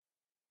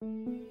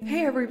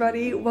Hey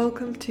everybody,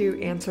 welcome to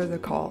Answer the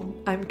Call.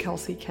 I'm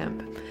Kelsey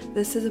Kemp.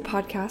 This is a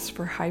podcast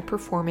for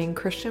high-performing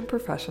Christian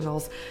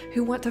professionals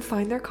who want to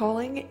find their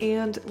calling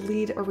and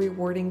lead a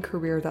rewarding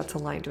career that's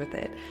aligned with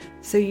it,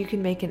 so you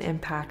can make an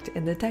impact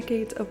in the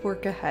decades of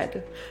work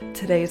ahead.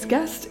 Today's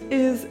guest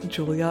is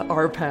Julia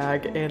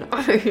Arpag, and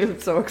I am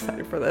so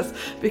excited for this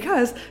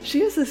because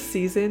she is a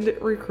seasoned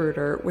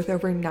recruiter with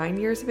over 9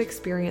 years of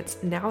experience,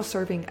 now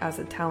serving as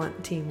a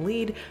talent team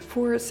lead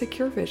for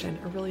Secure Vision,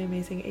 a really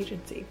amazing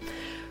agency.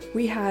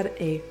 We had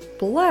a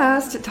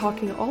blast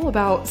talking all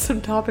about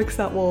some topics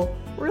that will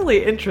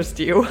really interest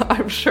you,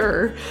 I'm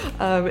sure,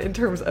 in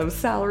terms of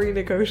salary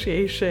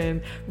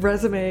negotiation,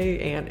 resume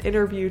and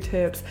interview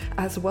tips,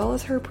 as well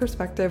as her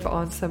perspective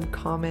on some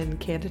common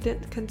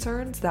candidate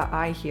concerns that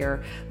I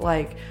hear,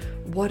 like,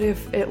 what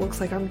if it looks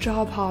like I'm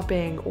job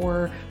hopping?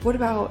 Or what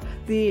about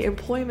the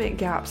employment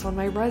gaps on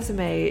my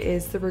resume?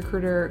 Is the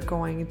recruiter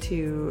going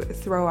to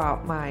throw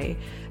out my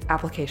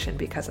application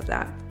because of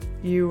that?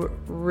 You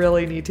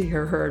really need to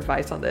hear her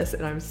advice on this,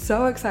 and I'm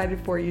so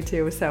excited for you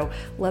too. So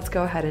let's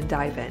go ahead and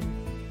dive in.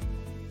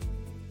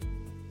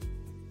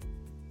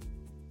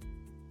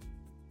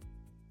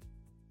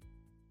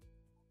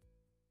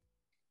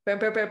 Bam,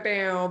 bam, bam,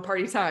 bam,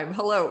 party time.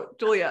 Hello,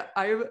 Julia.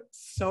 I'm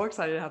so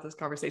excited to have this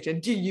conversation.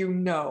 Do you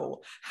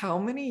know how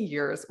many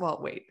years? Well,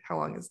 wait, how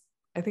long is,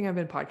 I think I've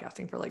been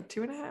podcasting for like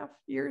 2.5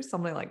 years,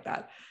 something like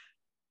that.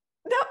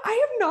 No, I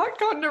have not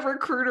gotten a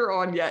recruiter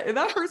on yet, and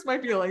that hurts my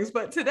feelings,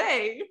 but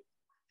today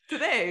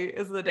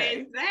is the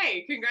day.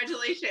 Today.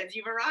 Congratulations.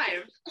 You've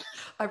arrived.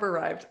 I've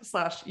arrived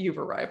 / you've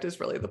arrived is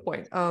really the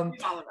point. We've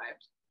all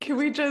arrived. Can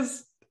we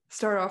just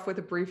start off with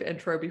a brief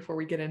intro before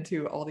we get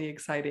into all the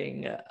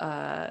exciting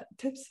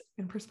tips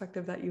and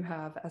perspective that you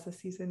have as a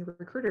seasoned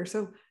recruiter?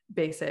 So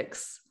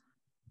basics,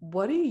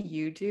 what do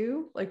you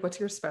do? Like, what's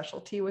your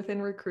specialty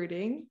within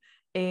recruiting,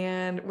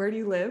 and where do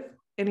you live?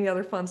 Any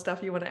other fun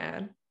stuff you want to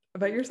add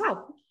about yourself?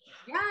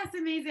 Yes,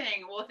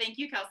 amazing. Well, thank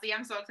you, Kelsey.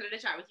 I'm so excited to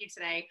chat with you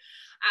today.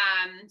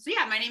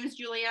 My name is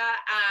Julia.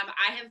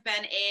 I've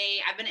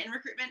been in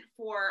recruitment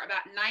for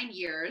about 9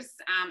 years.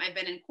 I've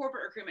been in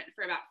corporate recruitment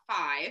for about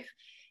 5.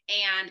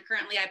 And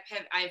currently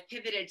I've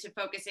pivoted to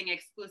focusing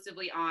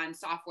exclusively on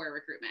software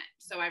recruitment.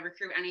 So I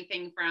recruit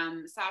anything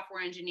from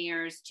software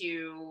engineers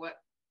to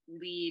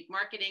lead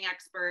marketing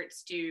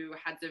experts to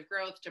heads of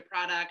growth to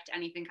product,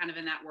 anything kind of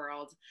in that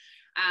world.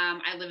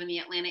 I live in the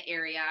Atlanta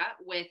area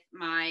with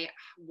my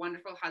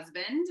wonderful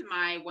husband,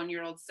 my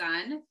 1-year-old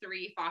son,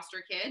 3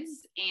 foster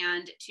kids,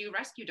 and 2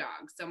 rescue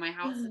dogs. So my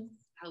house is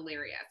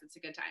hilarious. It's a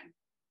good time.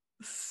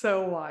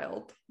 So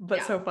wild,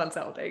 but so fun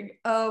sounding.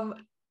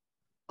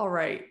 All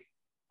right.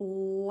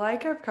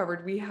 Like I've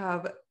covered, we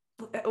have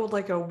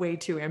like a way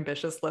too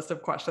ambitious list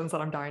of questions that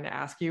I'm dying to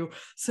ask you.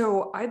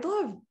 So I'm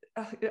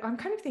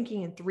kind of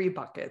thinking in 3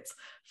 buckets.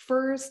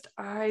 First,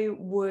 I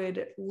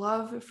would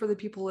love for the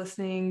people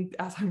listening,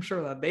 as I'm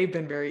sure that they've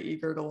been very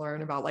eager to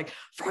learn about, like,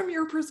 from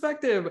your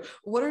perspective,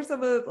 what are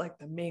some of like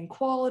the main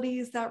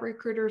qualities that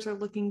recruiters are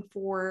looking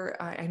for?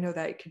 I know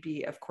that it could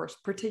be, of course,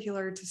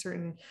 particular to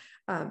certain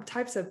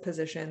types of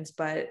positions,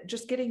 but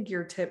just getting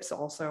your tips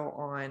also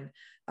on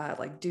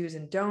like do's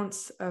and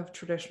don'ts of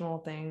traditional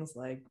things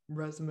like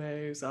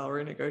resume,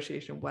 salary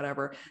negotiation,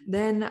 whatever.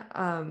 Then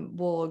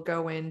we'll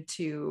go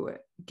into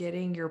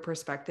getting your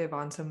perspective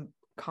on some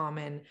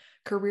common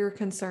career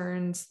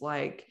concerns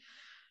like,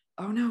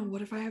 oh no,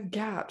 what if I have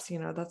gaps?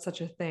 That's such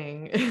a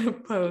thing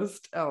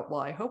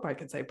I hope I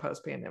could say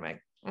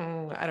post-pandemic.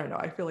 I don't know.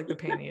 I feel like the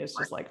pain is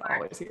just like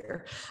always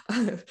here.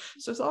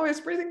 It's just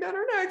always breathing down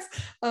our necks.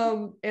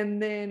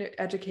 And then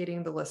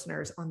educating the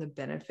listeners on the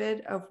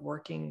benefit of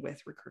working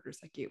with recruiters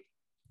like you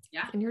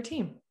and your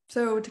team.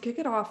 So to kick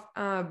it off,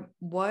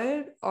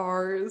 what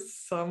are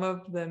some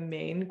of the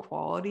main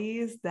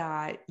qualities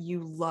that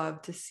you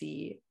love to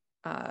see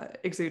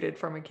exuded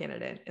from a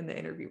candidate in the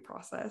interview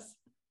process?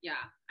 Yeah,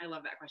 I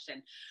love that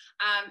question.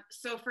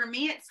 So for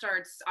me, it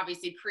starts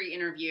obviously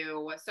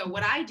pre-interview. So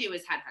what I do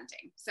is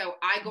headhunting. So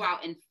I go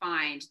out and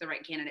find the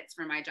right candidates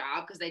for my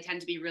job because they tend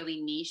to be really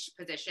niche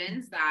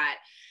positions that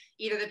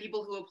either the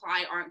people who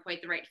apply aren't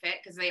quite the right fit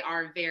because they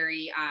are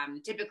very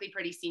typically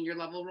pretty senior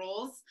level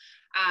roles.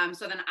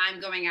 So then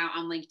I'm going out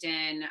on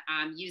LinkedIn,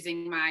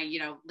 using my,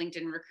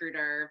 LinkedIn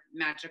recruiter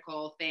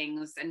magical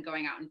things and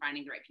going out and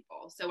finding the right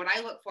people. So what I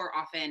look for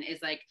often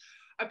is like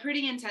a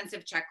pretty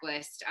intensive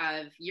checklist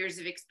of years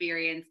of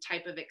experience,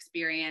 type of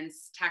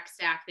experience, tech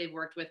stack they've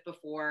worked with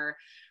before.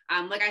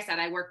 Like I said,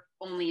 I work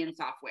only in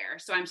software.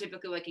 So I'm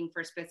typically looking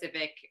for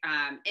specific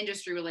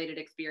industry related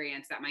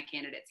experience that my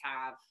candidates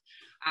have.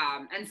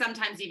 And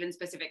sometimes even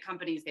specific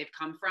companies they've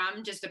come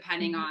from, just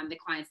depending on the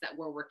clients that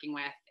we're working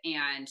with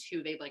and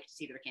who they'd like to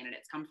see their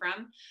candidates come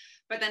from.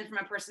 But then from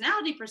a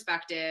personality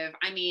perspective,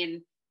 I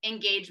mean,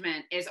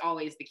 engagement is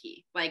always the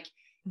key. Like,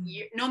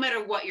 no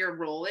matter what your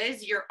role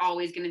is, you're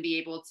always going to be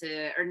able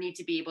to, or need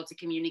to be able to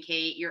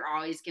communicate. You're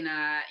always going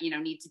to,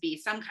 need to be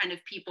some kind of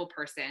people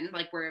person,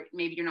 like where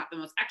maybe you're not the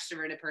most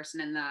extroverted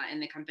person in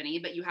the company,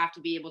 but you have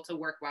to be able to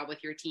work well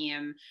with your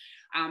team,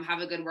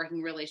 have a good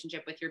working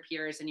relationship with your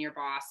peers and your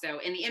boss. So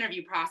in the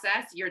interview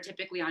process, you're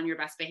typically on your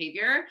best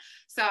behavior.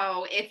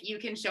 So if you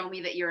can show me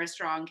that you're a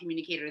strong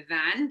communicator,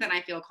 then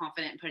I feel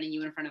confident putting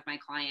you in front of my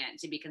client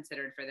to be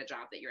considered for the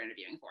job that you're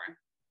interviewing for.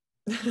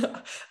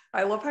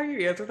 I love how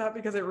you answer that,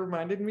 because it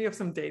reminded me of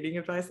some dating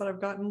advice that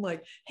I've gotten.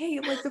 Like, hey,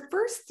 like the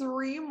first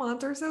 3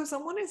 months or so,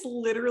 someone is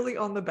literally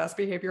on the best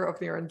behavior of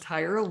their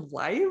entire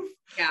life.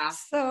 Yeah.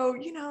 So,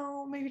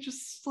 maybe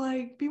just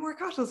like be more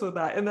cautious with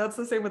that. And that's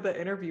the same with the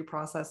interview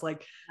process.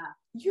 Like,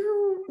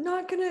 you're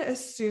not going to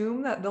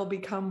assume that they'll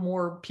become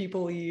more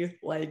people-y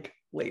like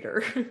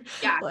later.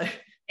 Yeah.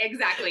 Like,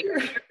 exactly.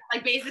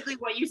 Like basically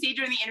what you see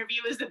during the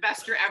interview is the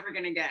best you're ever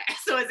going to get.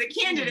 So as a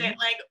candidate,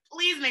 like,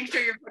 please make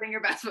sure you're putting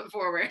your best foot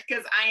forward,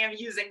 because I am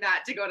using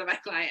that to go to my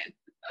client.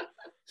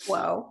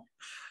 Wow.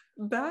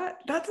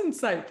 That's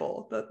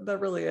insightful. That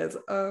really is.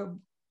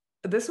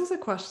 This was a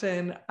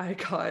question I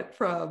got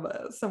from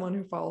someone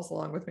who follows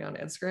along with me on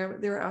Instagram.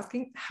 They were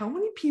asking, how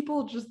many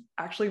people just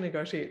actually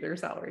negotiate their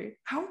salary?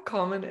 How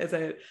common is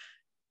it?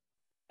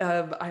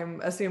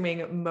 I'm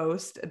assuming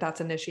most that's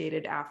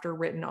initiated after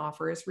written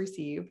offer is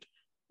received.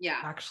 Yeah.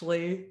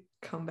 Actually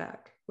come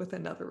back with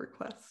another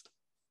request.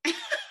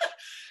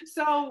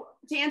 So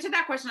to answer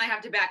that question, I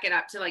have to back it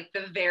up to like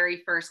the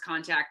very first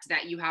contact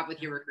that you have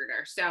with your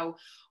recruiter. So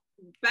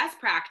best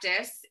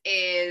practice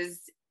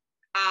is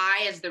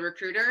I, as the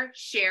recruiter,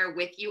 share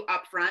with you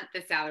upfront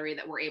the salary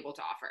that we're able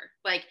to offer.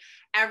 Like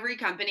every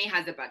company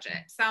has a budget.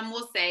 Some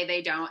will say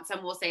they don't,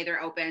 some will say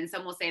they're open,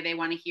 some will say they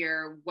want to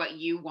hear what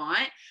you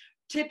want.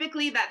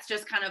 Typically, that's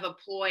just kind of a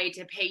ploy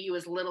to pay you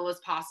as little as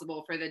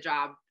possible for the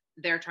job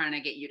they're trying to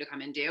get you to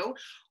come and do.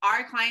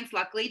 Our clients,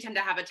 luckily, tend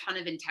to have a ton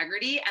of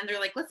integrity, and they're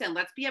like, listen,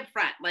 let's be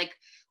upfront. Like,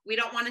 we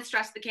don't want to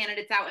stress the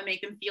candidates out and make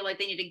them feel like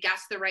they need to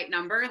guess the right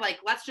number. Like,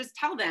 let's just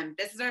tell them,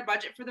 this is our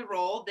budget for the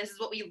role. This is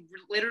what we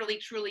literally,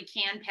 truly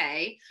can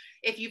pay.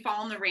 If you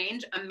fall in the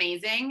range,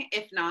 amazing.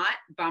 If not,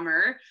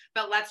 bummer.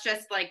 But let's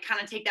just like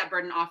kind of take that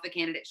burden off the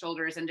candidate's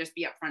shoulders and just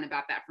be upfront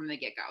about that from the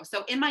get-go.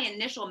 So in my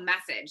initial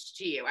message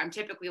to you, I'm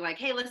typically like,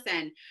 hey,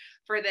 listen,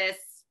 for this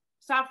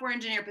software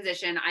engineer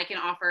position, I can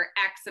offer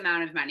X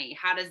amount of money.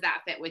 How does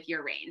that fit with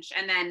your range?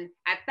 And then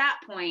at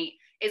that point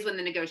is when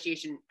the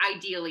negotiation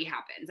ideally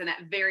happens. And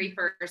that very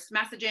first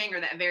messaging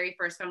or that very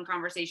first phone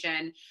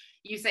conversation,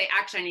 you say,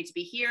 actually, I need to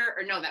be here,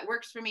 or no, that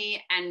works for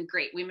me. And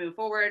great, we move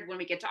forward. When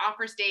we get to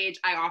offer stage,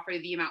 I offer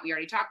the amount we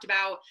already talked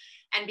about.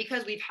 And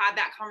because we've had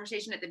that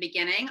conversation at the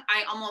beginning,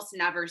 I almost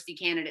never see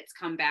candidates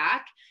come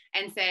back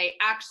and say,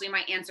 actually,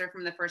 my answer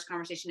from the first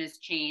conversation has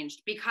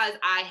changed, because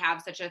I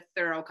have such a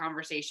thorough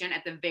conversation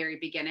at the very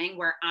beginning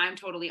where I'm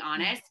totally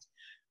honest,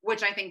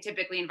 which I think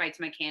typically invites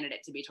my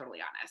candidate to be totally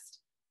honest.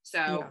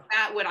 So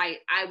that would,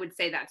 I would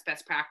say that's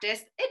best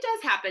practice. It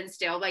does happen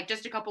still. Like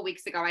just a couple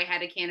weeks ago, I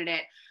had a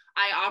candidate,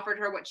 I offered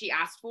her what she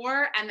asked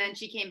for, and then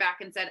she came back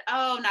and said,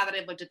 oh, now that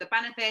I've looked at the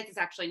benefits, it's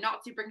actually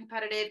not super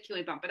competitive. Can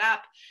we bump it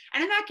up?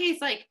 And in that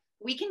case, like,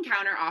 we can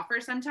counter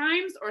offer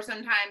sometimes, or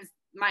sometimes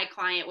my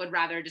client would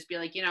rather just be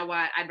like, you know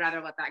what, I'd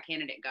rather let that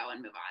candidate go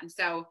and move on.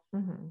 So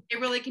it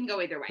really can go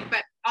either way.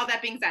 But all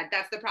that being said,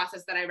 that's the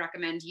process that I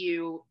recommend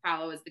you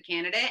follow as the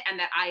candidate, and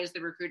that I, as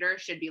the recruiter,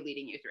 should be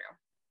leading you through.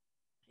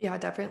 Yeah,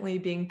 definitely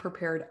being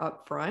prepared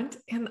up front.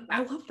 And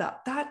I love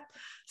that.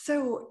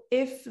 So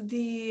if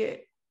the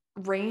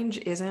range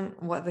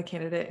isn't what the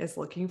candidate is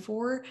looking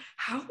for,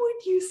 how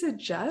would you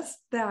suggest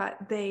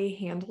that they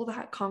handle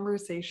that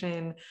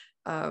conversation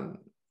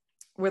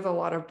with a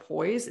lot of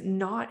poise,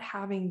 not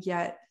having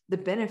yet the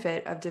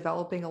benefit of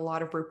developing a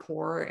lot of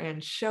rapport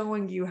and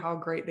showing you how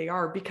great they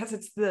are, because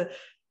it's the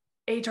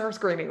HR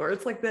screening, or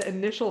it's like the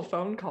initial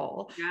phone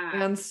call.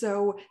 And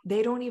so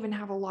they don't even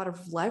have a lot of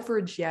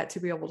leverage yet to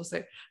be able to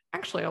say,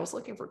 actually, I was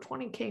looking for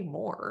 20K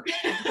more.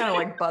 Kind of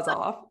like buzz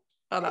off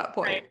at that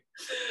point.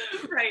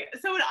 Right.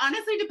 So it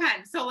honestly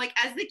depends. So like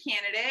as the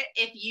candidate,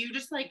 if you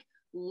just like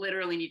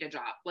literally need a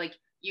job, like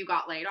you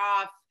got laid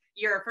off,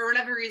 you're, for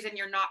whatever reason,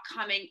 you're not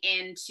coming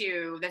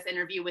into this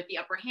interview with the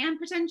upper hand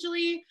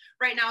potentially.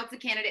 Right now it's a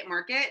candidate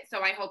market.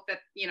 So I hope that,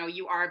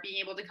 you are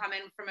being able to come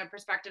in from a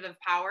perspective of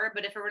power,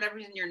 but if for whatever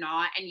reason you're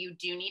not, and you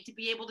do need to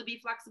be able to be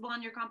flexible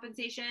on your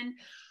compensation,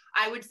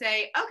 I would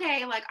say,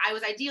 okay, like I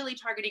was ideally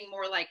targeting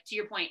more like, to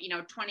your point,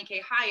 20K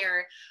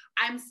higher.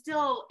 I'm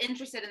still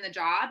interested in the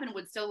job and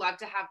would still love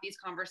to have these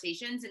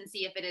conversations and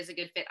see if it is a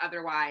good fit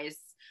otherwise.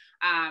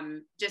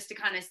 Just to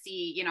kind of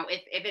see,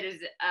 if it is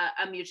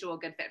a mutual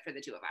good fit for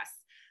the two of us.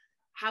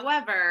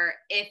 However,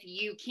 if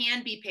you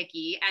can be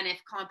picky and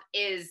if comp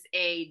is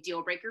a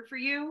deal breaker for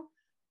you,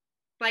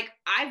 like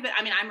I'm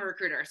a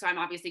recruiter, so I'm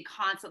obviously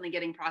constantly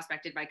getting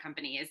prospected by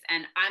companies,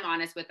 and I'm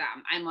honest with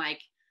them. I'm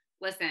like,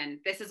 listen,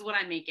 this is what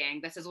I'm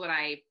making. This is what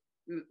I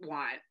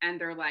want. And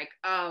they're like,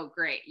 oh,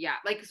 great. Yeah.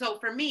 Like, so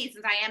for me,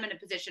 since I am in a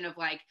position of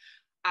like,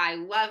 I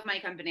love my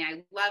company,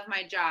 I love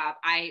my job,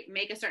 I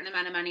make a certain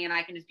amount of money, and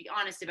I can just be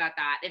honest about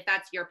that. If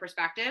that's your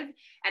perspective,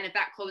 and if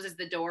that closes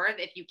the door,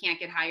 if you can't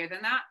get higher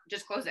than that,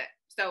 just close it.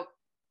 So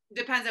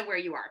depends on where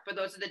you are, but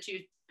those are the two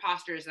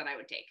postures that I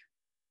would take.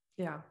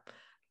 Yeah.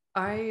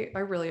 I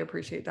really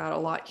appreciate that a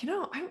lot.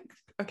 I'm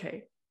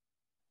okay.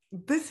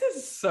 This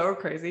is so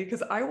crazy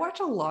because I watch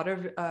a lot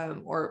of,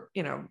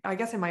 I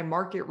guess in my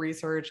market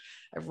research,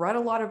 I've read a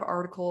lot of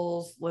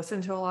articles,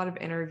 listened to a lot of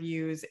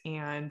interviews,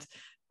 and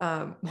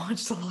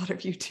watched a lot of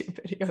YouTube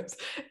videos.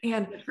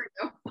 And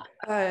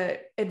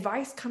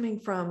advice coming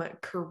from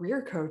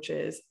career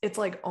coaches, it's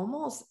like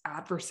almost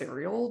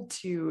adversarial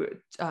to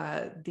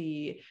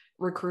the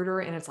recruiter,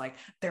 and it's like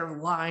they're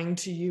lying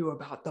to you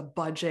about the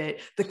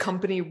budget. The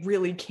company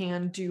really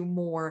can do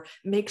more.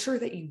 Make sure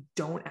that you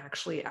don't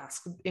actually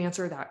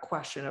answer that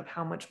question of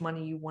how much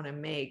money you want to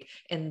make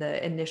in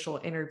the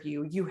initial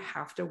interview. You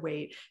have to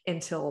wait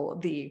until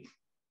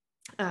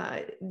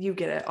you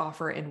get an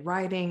offer in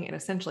writing, and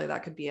essentially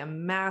that could be a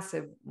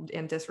massive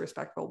and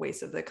disrespectful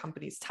waste of the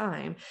company's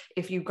time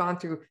if you've gone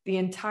through the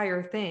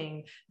entire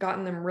thing,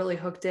 gotten them really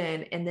hooked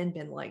in, and then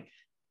been like,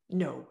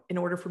 no, in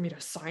order for me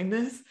to sign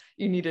this,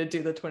 you need to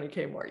do the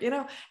 20K more,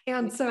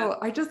 And so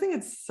I just think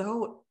it's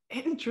so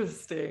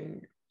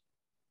interesting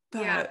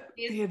that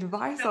the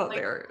advice out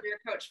there. Your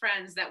coach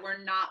friends that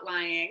we're not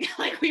lying.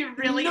 Like we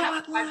really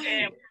have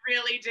budget. We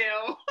really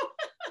do.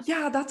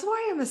 Yeah, that's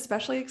why I'm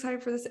especially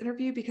excited for this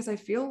interview, because I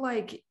feel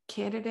like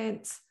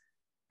candidates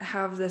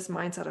have this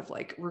mindset of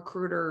like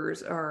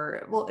recruiters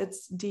are, well,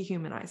 it's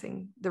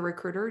dehumanizing the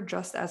recruiter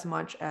just as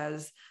much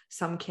as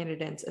some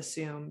candidates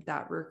assume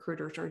that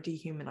recruiters are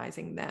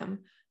dehumanizing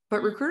them.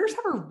 But recruiters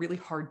have a really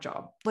hard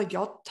job. Like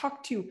y'all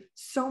talk to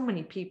so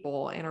many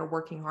people and are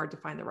working hard to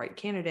find the right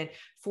candidate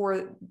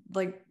for,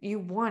 like, you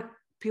want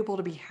people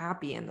to be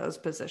happy in those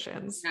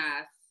positions.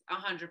 Yes,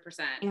 100%.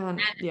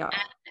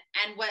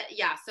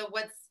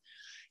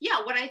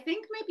 What I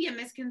think might be a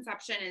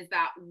misconception is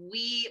that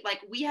we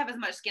have as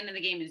much skin in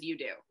the game as you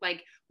do.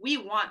 Like we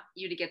want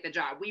you to get the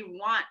job. We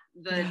want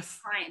the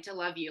client to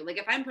love you. Like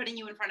if I'm putting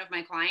you in front of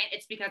my client,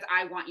 it's because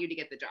I want you to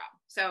get the job.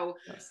 So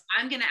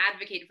I'm going to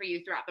advocate for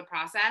you throughout the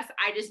process.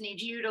 I just need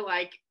you to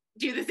like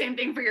do the same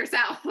thing for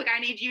yourself. Like I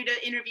need you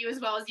to interview as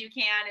well as you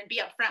can and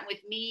be upfront with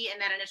me in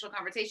that initial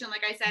conversation,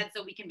 like I said,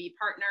 so we can be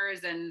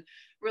partners and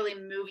really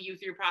move you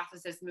through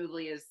process as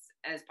smoothly as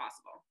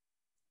possible.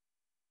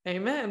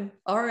 Amen.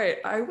 All right.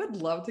 I would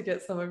love to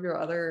get some of your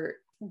other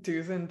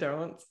do's and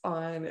don'ts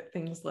on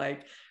things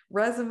like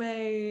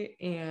resume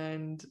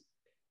and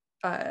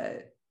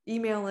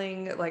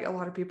emailing. Like a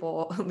lot of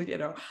people,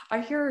 I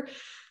hear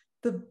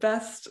the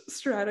best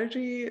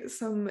strategy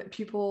some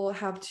people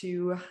have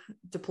to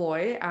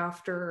deploy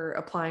after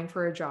applying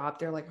for a job.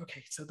 They're like,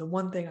 okay, so the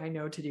one thing I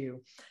know to do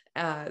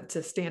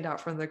to stand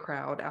out from the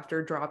crowd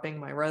after dropping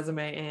my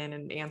resume in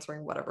and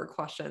answering whatever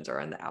questions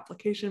are in the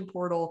application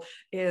portal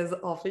is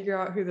I'll figure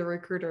out who the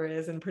recruiter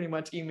is and pretty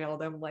much email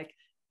them like,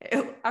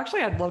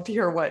 actually, I'd love to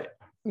hear what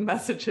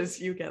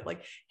messages you get,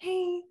 like,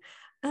 hey,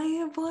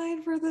 I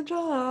applied for the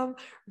job.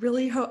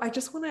 Really I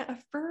just want to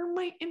affirm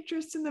my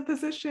interest in the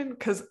position,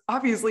 because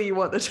obviously you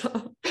want the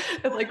job.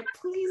 And like,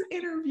 please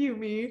interview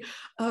me.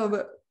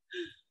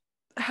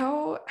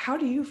 How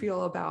do you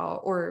feel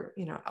about, or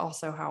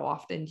also how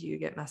often do you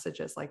get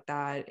messages like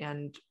that,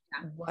 and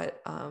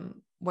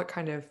what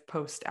kind of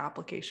post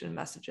application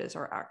messages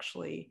are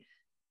actually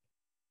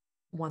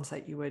ones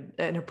that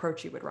an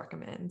approach you would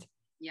recommend?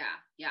 Yeah.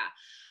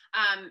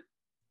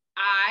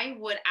 I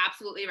would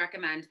absolutely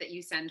recommend that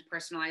you send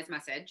personalized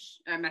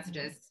messages.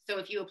 Mm-hmm. So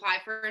if you apply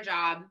for a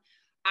job,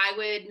 I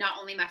would not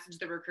only message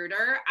the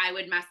recruiter, I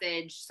would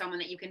message someone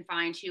that you can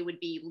find who would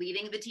be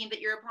leading the team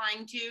that you're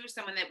applying to,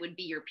 someone that would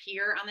be your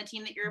peer on the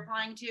team that you're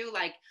applying to.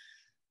 Like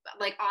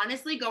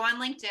honestly, go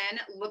on LinkedIn,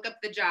 look up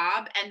the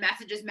job, and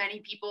message as many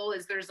people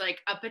as there's like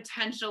a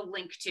potential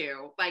link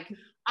to. Like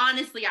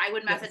honestly, I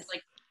would message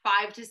like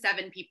 5 to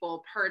 7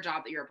 people per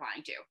job that you're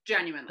applying to,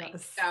 genuinely.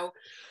 Yes. So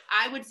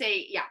I would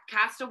say,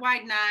 cast a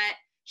wide net,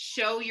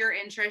 show your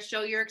interest,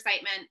 show your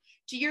excitement.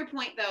 To your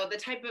point though, the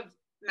type of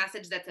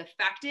message that's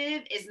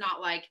effective is not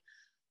like,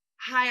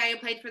 hi, I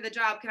applied for the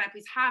job, can I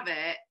please have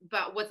it?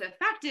 But what's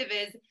effective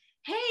is,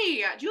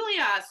 hey,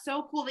 Julia,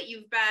 so cool that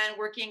you've been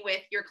working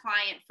with your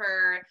client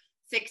for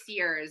 6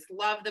 years.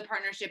 Love the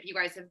partnership you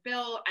guys have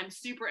built. I'm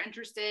super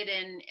interested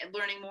in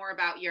learning more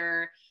about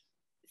your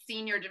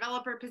senior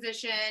developer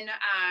position.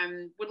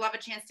 Would love a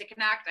chance to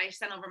connect. I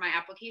sent over my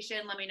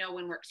application. Let me know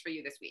when works for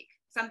you this week.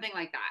 Something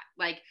like that.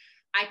 Like,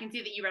 I can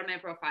see that you read my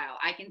profile.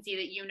 I can see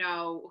that you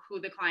know who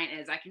the client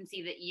is. I can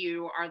see that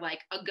you are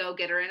like a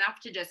go-getter enough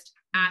to just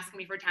ask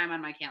me for time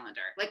on my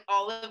calendar. Like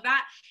all of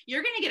that,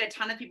 you're going to get a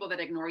ton of people that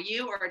ignore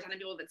you or a ton of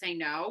people that say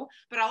no,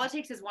 but all it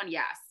takes is one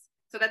yes.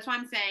 So that's why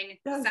I'm saying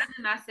send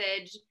a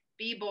message,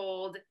 be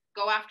bold,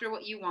 go after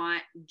what you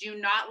want. Do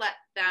not let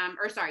them,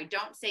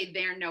 don't say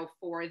their no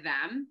for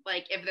them.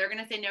 Like if they're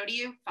going to say no to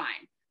you,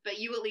 fine. But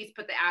you at least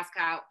put the ask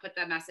out, put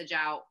the message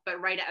out, but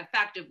write it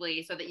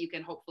effectively so that you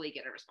can hopefully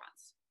get a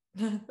response.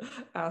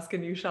 Ask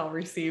and you shall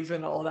receive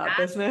and all that Yes,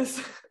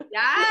 business.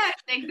 yes,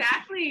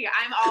 exactly.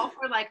 I'm all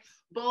for like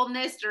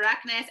boldness,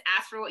 directness,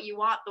 ask for what you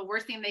want. The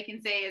worst thing they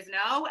can say is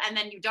no, and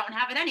then you don't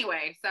have it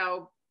anyway.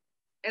 So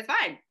it's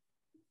fine.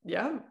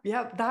 Yeah,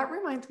 yeah. That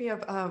reminds me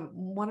of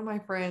one of my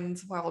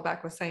friends a while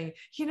back was saying,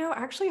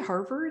 actually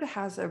Harvard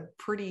has a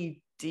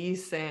pretty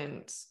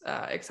decent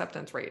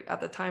acceptance rate. At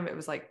the time, it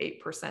was like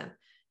 8%.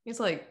 He's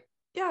like,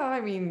 yeah,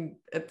 I mean,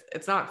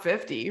 it's not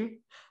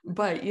 50,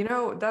 but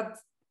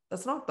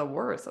that's not the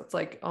worst. That's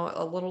like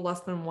a little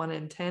less than 1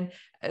 in 10.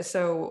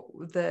 So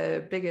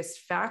the biggest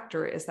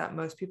factor is that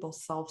most people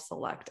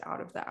self-select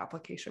out of the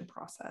application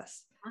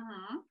process.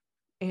 Mhm.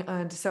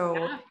 And so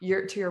Yeah.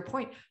 you're to your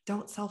point,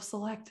 don't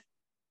self-select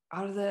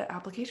out of the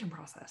application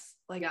process.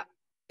 Like, Yeah.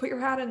 put your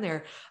hat in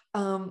there.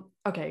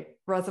 Okay,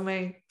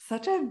 resume,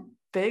 such a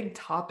big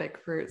topic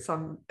for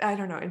some, I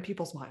don't know, in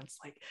people's minds.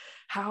 Like,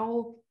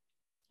 how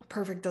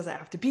perfect does it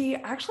have to be?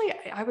 Actually,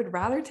 I would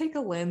rather take a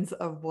lens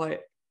of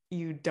what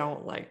you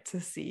don't like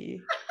to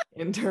see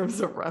in terms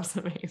of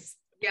resumes.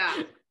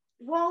 Yeah.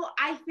 Well,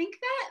 I think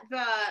that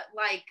the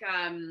like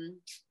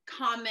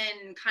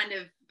common kind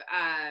of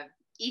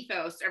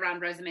ethos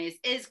around resumes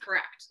is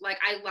correct. Like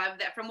I love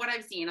that from what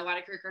I've seen, a lot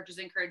of career coaches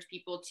encourage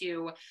people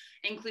to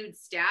include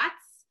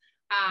stats,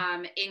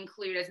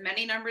 include as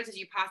many numbers as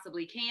you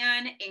possibly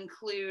can,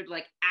 include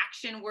like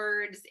action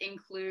words,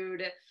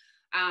 include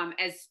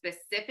as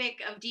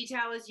specific of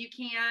detail as you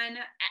can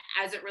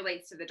as it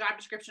relates to the job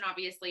description,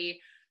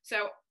 obviously.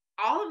 So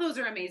all of those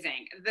are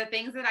amazing. The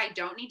things that I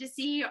don't need to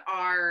see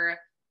are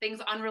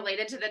things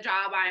unrelated to the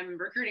job I'm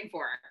recruiting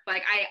for.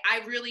 Like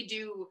I really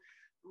do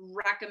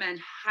recommend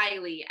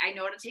highly. I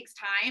know it takes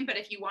time, but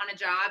if you want a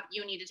job,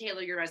 you need to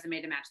tailor your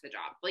resume to match the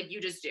job. Like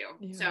you just do.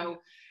 Yeah.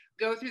 So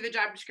go through the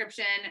job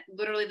description,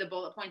 literally the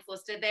bullet points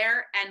listed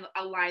there, and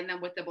align them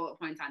with the bullet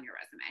points on your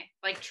resume.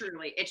 Like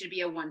truly, it should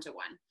be a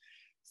 1-to-1.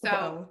 So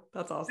wow,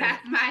 that's awesome.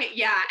 That's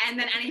yeah. And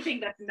then anything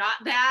that's not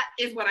that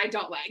is what I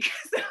don't like.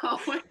 So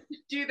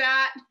do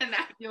that and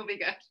that you'll be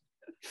good.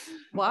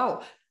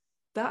 Wow.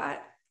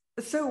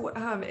 So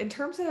in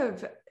terms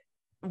of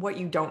what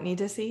you don't need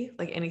to see,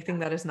 like anything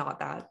that is not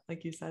that,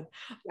 like you said,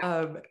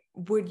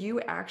 would you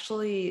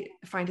actually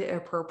find it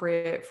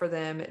appropriate for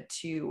them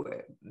to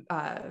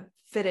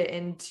fit it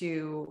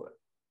into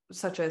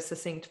such a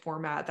succinct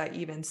format that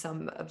even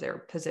some of their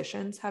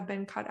positions have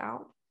been cut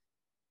out?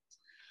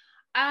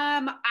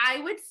 I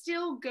would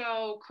still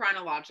go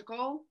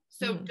chronological.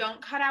 So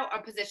don't cut out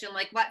a position.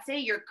 Like let's say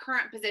your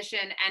current position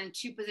and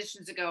 2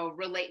 positions ago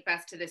relate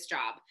best to this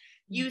job.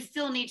 You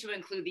still need to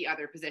include the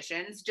other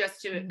positions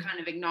just to kind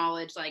of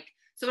acknowledge like,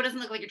 so it doesn't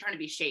look like you're trying to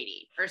be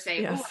shady or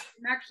say, yes, oh, I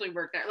didn't actually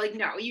work there. Like,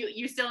 no,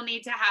 you still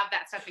need to have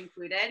that stuff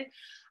included.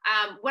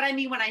 What I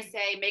mean when I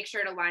say make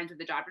sure it aligns with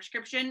the job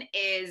description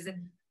is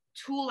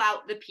tool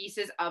out the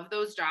pieces of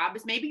those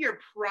jobs. Maybe your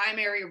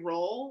primary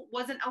role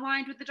wasn't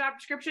aligned with the job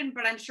description,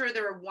 but I'm sure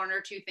there were 1 or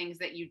 2 things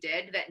that you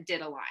did that did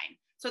align.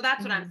 So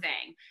that's what I'm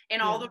saying. In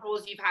all the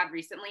roles you've had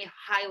recently,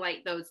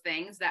 highlight those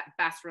things that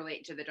best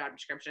relate to the job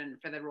description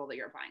for the role that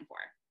you're applying for.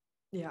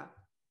 Yeah,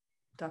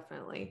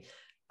 definitely.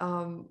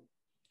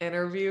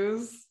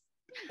 Interviews,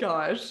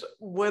 gosh,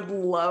 would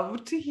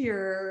love to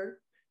hear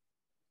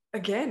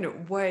again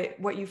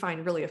what you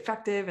find really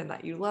effective and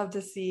that you love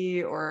to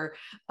see, or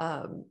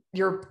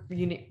your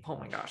unique. Oh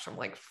my gosh, I'm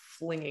like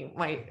flinging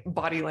my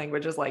body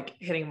language is like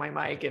hitting my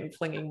mic and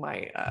flinging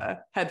my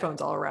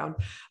headphones all around.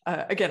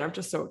 Again, I'm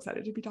just so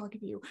excited to be talking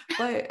to you.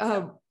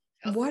 But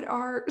what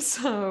are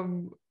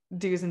some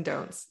do's and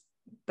don'ts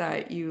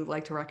that you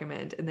like to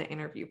recommend in the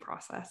interview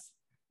process?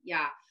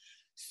 Yeah,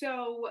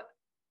 so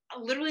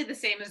literally the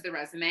same as the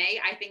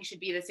resume, I think should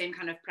be the same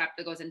kind of prep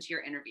that goes into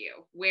your interview,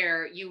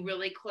 where you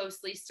really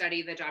closely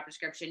study the job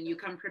description. You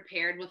come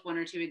prepared with 1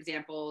 or 2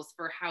 examples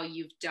for how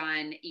you've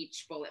done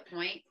each bullet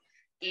point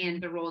in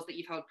the roles that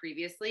you've held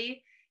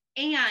previously,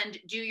 and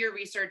do your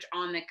research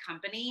on the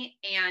company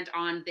and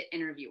on the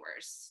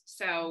interviewers.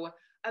 So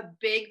a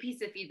big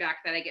piece of feedback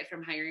that I get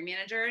from hiring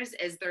managers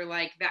is they're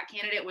like, that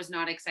candidate was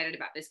not excited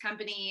about this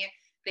company.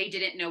 They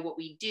didn't know what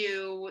we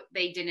do.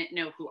 They didn't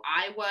know who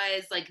I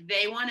was. Like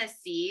they want to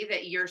see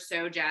that you're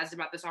so jazzed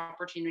about this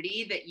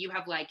opportunity that you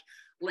have like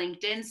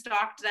LinkedIn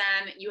stalked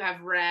them. You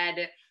have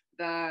read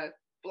the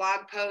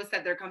blog post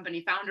that their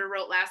company founder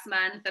wrote last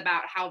month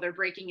about how they're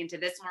breaking into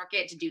this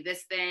market to do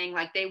this thing.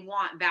 Like they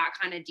want that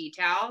kind of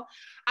detail.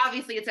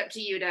 Obviously it's up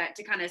to you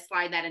to kind of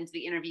slide that into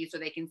the interview so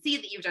they can see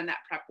that you've done that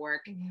prep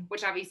work,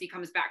 which obviously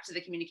comes back to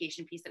the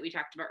communication piece that we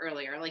talked about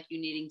earlier, like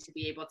you needing to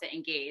be able to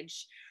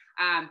engage.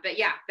 But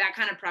yeah, that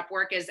kind of prep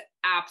work is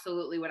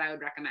absolutely what I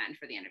would recommend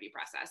for the interview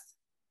process.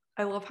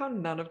 I love how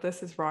none of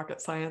this is rocket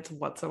science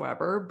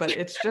whatsoever, but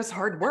it's just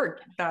hard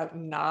work that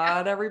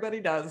not everybody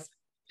does.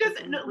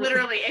 Just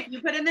literally, if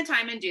you put in the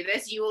time and do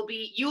this, you will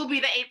be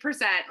the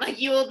 8%. Like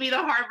you will be the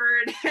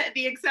Harvard,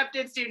 the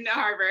accepted student at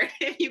Harvard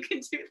if you can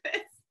do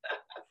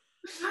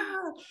this.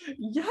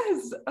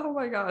 Yes. Oh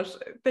my gosh.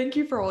 Thank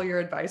you for all your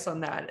advice on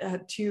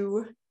that.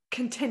 To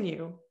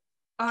continue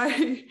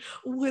I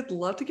would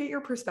love to get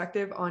your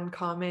perspective on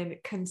common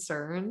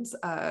concerns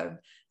of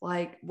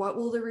like, what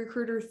will the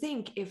recruiter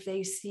think if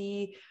they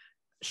see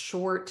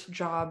short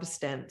job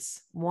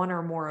stints, one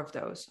or more of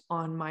those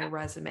on my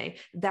resume?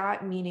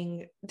 That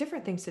meaning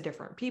different things to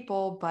different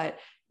people, but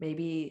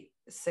maybe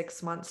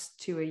 6 months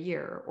to a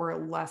year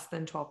or less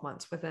than 12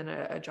 months within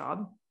a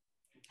job.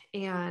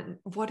 And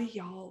what do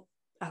y'all,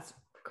 as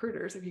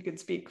recruiters, if you could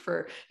speak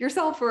for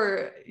yourself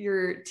or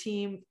your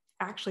team,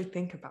 actually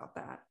think about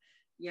that?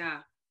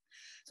 Yeah.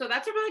 So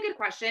that's a really good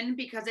question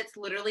because it's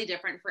literally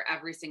different for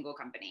every single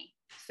company.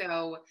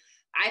 So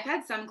I've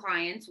had some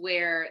clients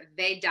where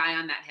they die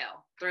on that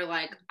hill. They're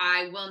like,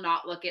 I will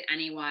not look at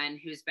anyone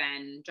who's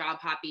been job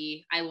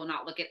hoppy. I will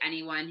not look at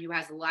anyone who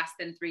has less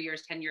than 3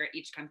 years tenure at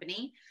each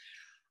company.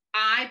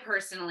 I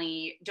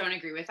personally don't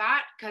agree with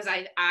that because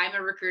I'm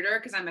a recruiter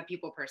because I'm a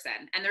people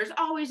person. And there's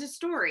always a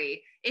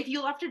story. If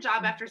you left a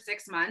job after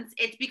 6 months,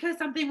 it's because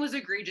something was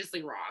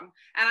egregiously wrong.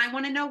 And I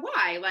want to know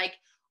why. Like,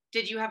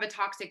 did you have a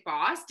toxic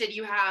boss? Did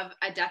you have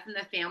a death in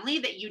the family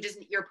that you just,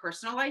 your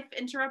personal life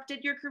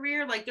interrupted your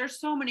career? Like, there's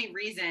so many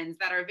reasons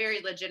that are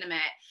very legitimate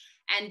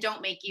and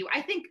don't make you,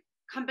 I think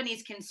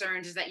companies'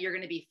 concerns is that you're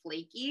going to be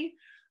flaky.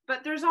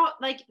 But there's all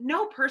like,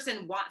 no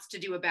person wants to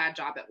do a bad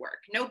job at work.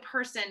 No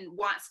person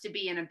wants to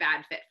be in a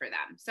bad fit for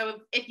them.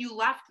 So if you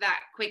left that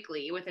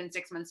quickly within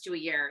 6 months to a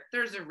year,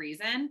 there's a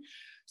reason.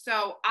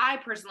 So I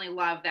personally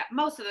love that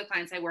most of the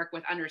clients I work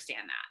with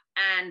understand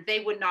that. And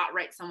they would not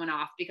write someone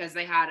off because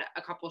they had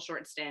a couple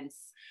short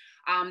stints.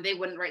 They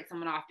wouldn't write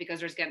someone off because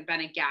there's been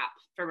a gap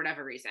for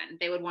whatever reason.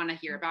 They would want to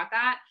hear about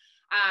that.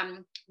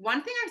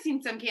 One thing I've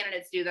seen some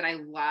candidates do that I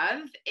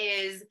love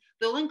is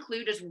they'll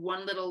include just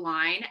one little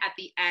line at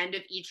the end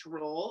of each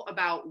role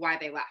about why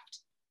they left.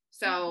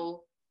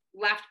 So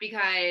left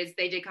because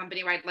they did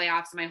company-wide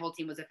layoffs and my whole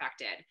team was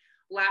affected.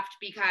 Left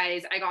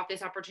because I got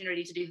this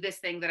opportunity to do this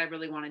thing that I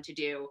really wanted to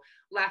do.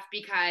 Left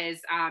because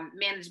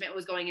management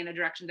was going in a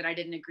direction that I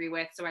didn't agree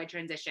with, so I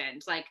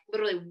transitioned. Like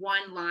literally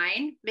one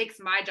line makes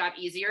my job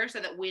easier so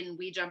that when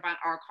we jump on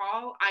our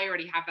call, I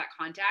already have that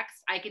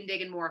context. I can dig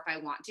in more if I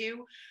want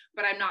to,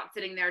 but I'm not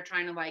sitting there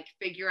trying to like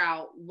figure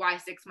out why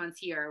 6 months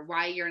here,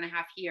 why a year and a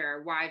half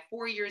here, why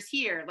 4 years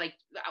here. Like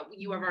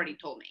you have already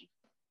told me.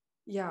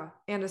 Yeah.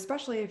 And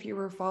especially if you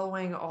were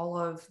following all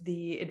of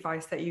the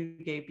advice that you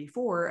gave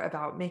before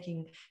about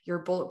making your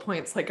bullet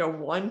points like a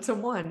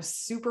one-to-one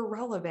super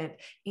relevant.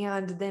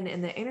 And then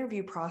in the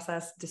interview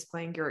process,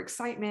 displaying your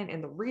excitement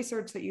and the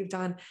research that you've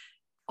done,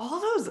 all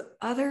those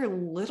other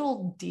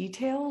little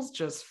details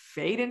just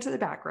fade into the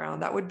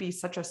background. That would be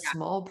such a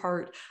small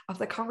part of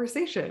the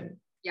conversation.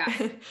 Yeah.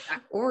 Exactly.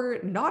 Or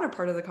not a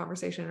part of the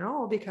conversation at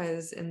all,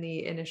 because in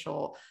the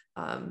initial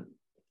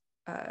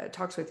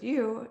talks with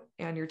you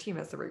and your team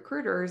as the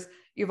recruiters,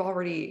 you've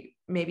already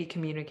maybe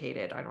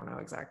communicated, I don't know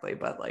exactly,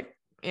 but like,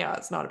 yeah,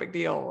 it's not a big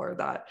deal, or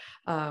that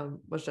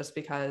was just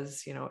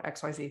because, you know,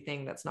 XYZ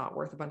thing that's not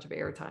worth a bunch of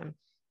airtime.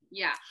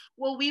 Yeah.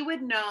 Well, we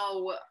would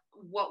know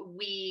what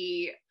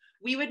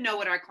we would know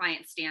what our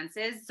client stance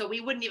is. So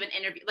we wouldn't even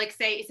interview, like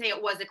say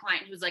it was a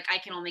client who's like, I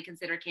can only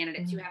consider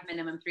candidates who have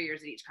minimum 3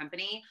 years at each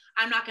company.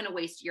 I'm not going to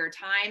waste your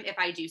time. If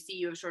I do see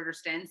you have shorter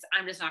stints,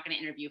 I'm just not going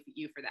to interview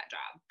you for that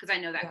job because I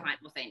know that client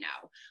will say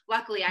no.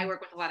 Luckily, I work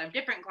with a lot of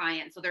different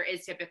clients. So there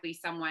is typically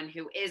someone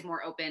who is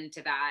more open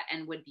to that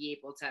and would be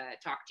able to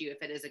talk to you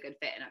if it is a good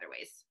fit in other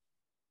ways.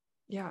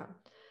 Yeah.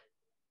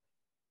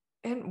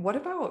 And what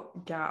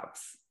about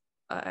gaps?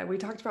 We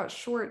talked about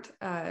short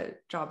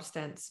job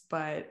stints,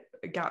 but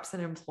gaps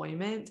in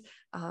employment.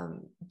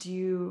 Do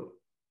you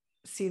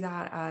see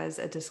that as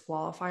a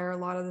disqualifier a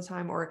lot of the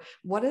time? Or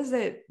what has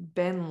it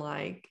been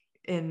like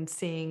in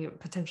seeing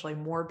potentially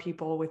more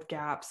people with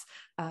gaps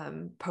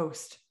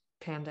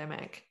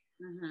post-pandemic?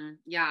 Mm-hmm.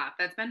 Yeah,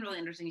 that's been really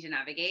interesting to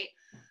navigate.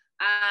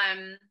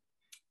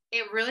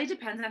 It really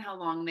depends on how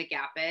long the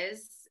gap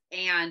is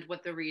and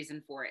what the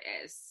reason for it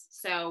is.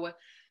 So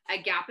a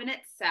gap in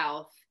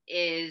itself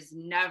is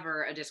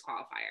never a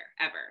disqualifier,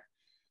 ever.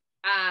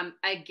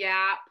 A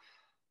gap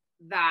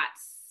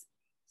that's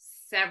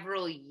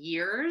several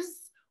years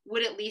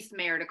would at least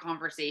merit a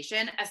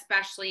conversation,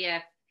 especially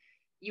if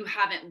you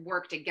haven't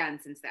worked again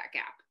since that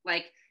gap.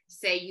 Like,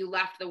 say you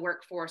left the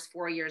workforce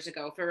 4 years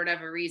ago for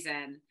whatever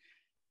reason.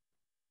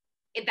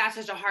 That's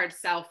such a hard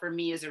sell for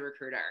me as a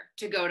recruiter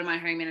to go to my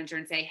hiring manager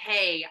and say,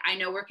 hey, I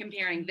know we're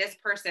comparing this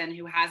person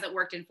who hasn't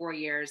worked in 4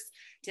 years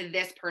to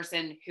this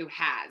person who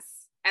has.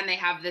 And they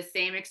have the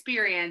same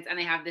experience and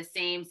they have the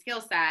same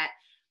skill set.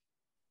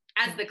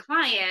 As the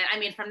client, I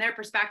mean, from their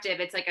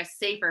perspective, it's like a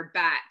safer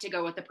bet to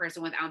go with the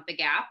person without the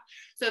gap.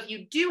 So if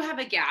you do have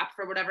a gap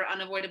for whatever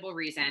unavoidable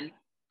reason,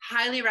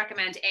 highly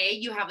recommend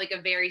you have like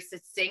a very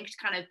succinct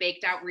kind of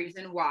baked out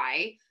reason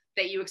why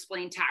that you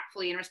explain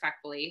tactfully and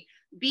respectfully.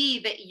 B,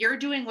 that you're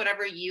doing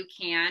whatever you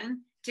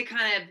can to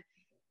kind of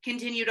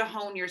continue to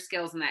hone your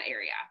skills in that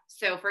area.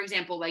 So for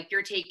example, like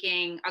you're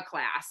taking a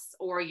class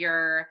or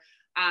you're,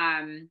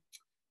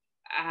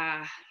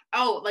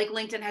 oh, like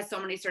LinkedIn has so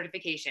many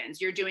certifications.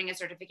 You're doing a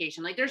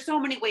certification. Like there's so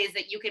many ways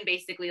that you can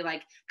basically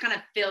like kind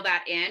of fill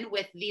that in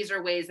with, these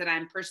are ways that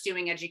I'm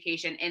pursuing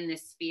education in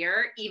this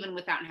sphere, even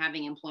without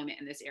having employment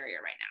in this area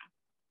right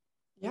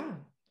now.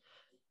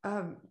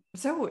 Yeah.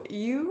 So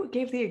you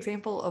gave the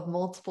example of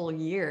multiple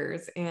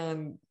years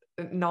and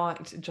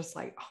not just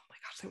like, oh my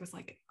gosh, it was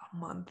like a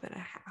month and a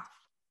half.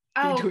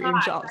 Oh between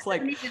God, jobs. that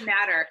like doesn't even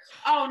matter.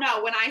 Oh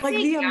no, when I like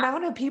say the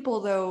amount of people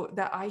though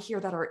that I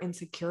hear that are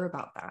insecure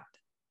about that.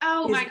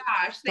 Oh my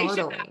gosh, they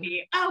should not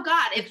be. Oh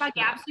God, if by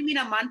gaps you mean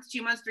a month,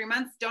 2 months, 3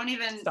 months, don't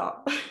even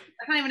stop.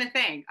 That's not even a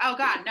thing. Oh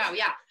God, no,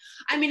 yeah.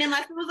 I mean,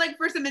 unless it was like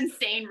for some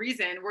insane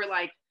reason, we're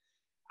like,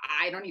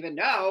 I don't even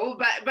know.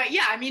 But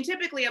yeah, I mean,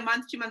 typically a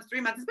month, 2 months,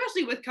 3 months,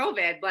 especially with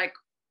COVID, like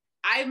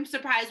I'm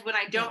surprised when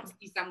I don't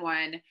see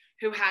someone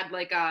who had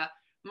like a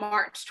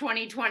March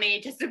 2020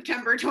 to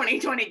September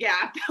 2020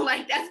 gap.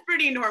 Like that's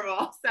pretty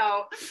normal.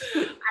 So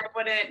I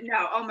wouldn't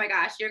know. Oh my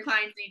gosh, your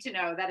clients need to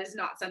know that is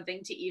not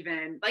something to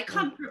even like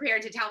come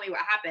prepared to tell me what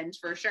happened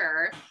for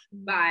sure.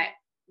 But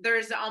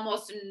there's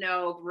almost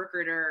no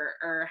recruiter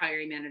or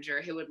hiring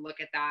manager who would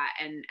look at that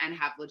and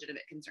have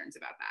legitimate concerns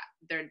about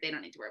that. They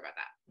don't need to worry about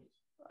that.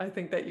 I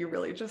think that you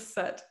really just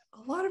set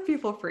a lot of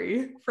people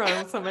free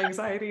from some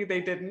anxiety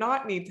they did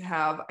not need to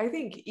have. I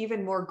think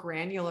even more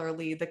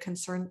granularly, the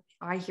concern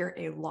I hear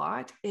a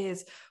lot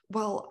is,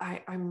 well,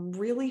 I'm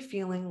really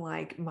feeling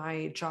like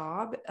my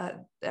job,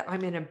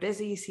 I'm in a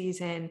busy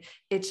season.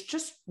 It's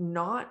just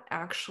not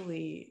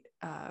actually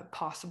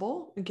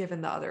possible,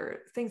 given the other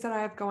things that I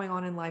have going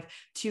on in life,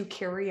 to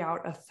carry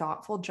out a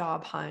thoughtful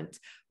job hunt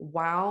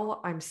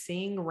while I'm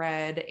seeing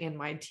red and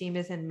my team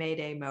is in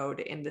Mayday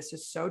mode. And this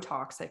is so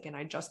toxic and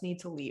I just need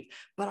to leave.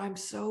 But I'm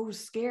so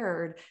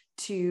scared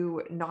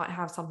to not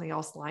have something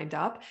else lined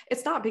up.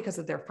 It's not because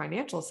of their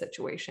financial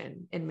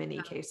situation in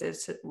many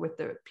cases with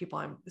the people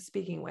I'm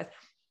speaking with.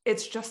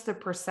 It's just the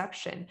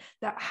perception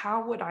that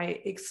how would I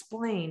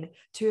explain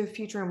to a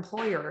future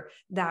employer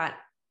that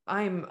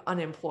I'm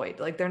unemployed?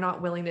 Like they're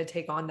not willing to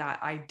take on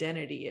that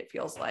identity, it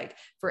feels like,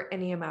 for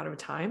any amount of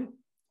time.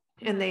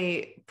 And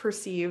they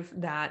perceive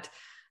that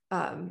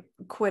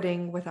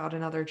quitting without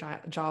another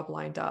job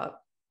lined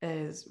up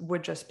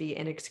would just be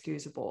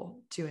inexcusable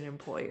to an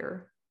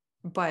employer.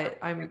 But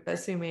I'm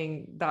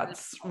assuming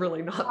that's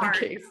really not the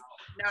case.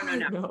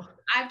 No.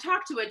 I've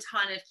talked to a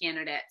ton of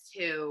candidates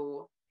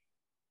who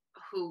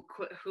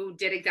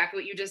did exactly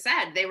what you just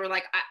said. They were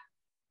like,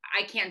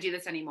 I can't do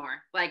this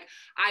anymore. Like,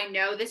 I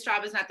know this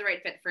job is not the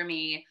right fit for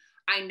me.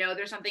 I know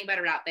there's something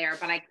better out there,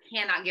 but I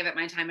cannot give it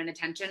my time and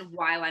attention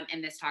while I'm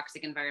in this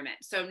toxic environment.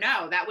 So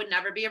no, that would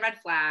never be a red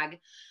flag.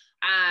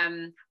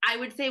 I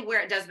would say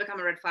where it does become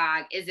a red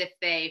flag is if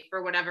they,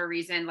 for whatever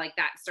reason, like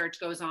that search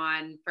goes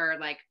on for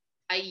like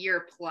a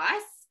year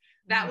plus,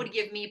 that would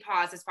give me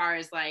pause as far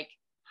as like,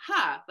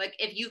 like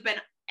if you've been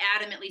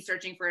adamantly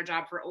searching for a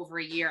job for over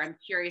a year, I'm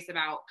curious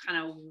about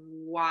kind of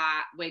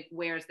why, like,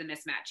 where's the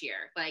mismatch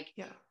here? Like,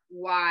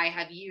 why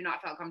have you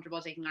not felt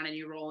comfortable taking on a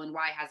new role, and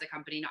why has the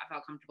company not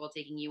felt comfortable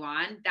taking you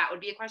on? That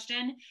would be a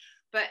question.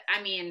 But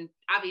I mean,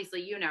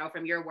 obviously, you know,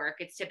 from your work,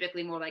 it's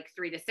typically more like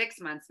 3 to 6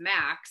 months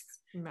max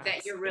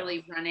that you're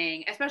really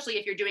running, especially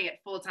if you're doing it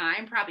full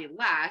time, probably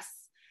less.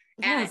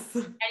 And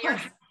your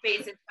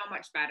space is so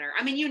much better.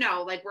 I mean, you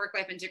know, like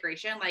work-life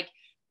integration, like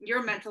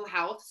your mental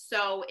health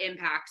so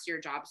impacts your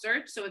job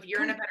search. So if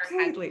you're in a better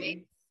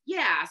headspace,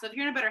 so if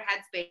you're in a better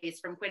headspace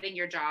from quitting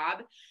your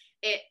job,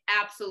 it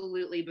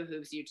absolutely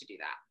behooves you to do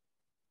that.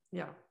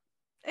 Yeah.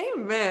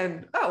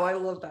 Amen. Oh, I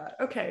love that.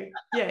 Okay.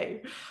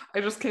 Yay.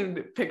 I just can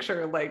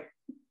picture like,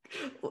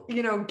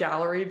 you know,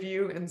 gallery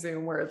view in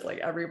Zoom where it's like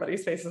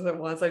everybody's faces at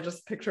once. I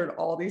just pictured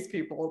all these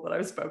people that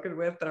I've spoken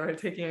with that are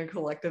taking a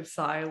collective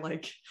sigh,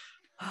 like,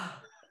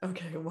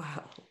 okay,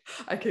 wow,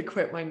 I could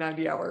quit my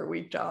 90-hour a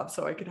week job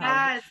so I could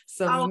have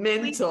some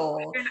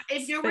mental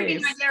if you're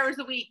working 90 hours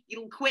a week,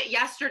 you quit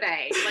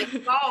yesterday.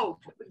 Like, go,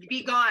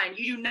 be gone.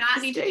 You do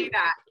not need to do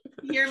that.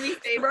 Hear me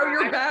say, throw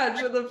your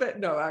badge in the fit.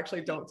 No,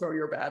 actually, don't throw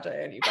your badge at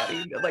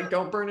anybody. Like,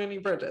 don't burn any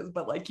bridges,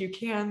 but like you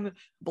can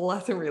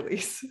bless and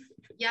release.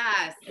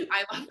 Yes,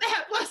 I love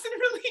that. Bless and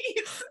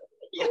release.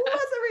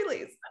 Bless and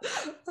release.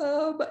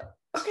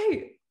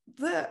 Okay,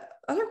 the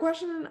other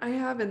question I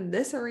have in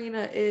this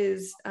arena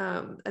is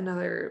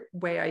another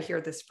way I hear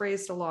this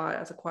phrased a lot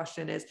as a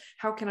question is,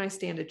 how can I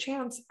stand a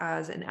chance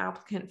as an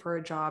applicant for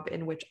a job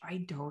in which I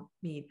don't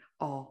meet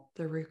all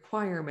the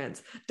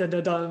requirements? Dun,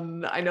 dun,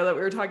 dun. I know that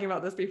we were talking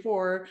about this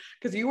before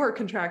because you were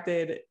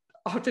contracted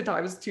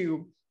oftentimes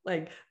to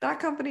like that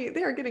company.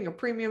 They are getting a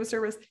premium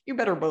service. You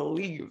better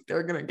believe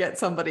they're going to get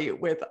somebody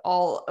with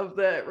all of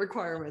the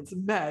requirements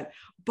met.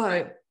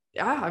 But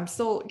I'm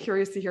still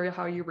curious to hear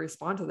how you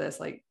respond to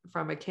this, like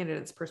from a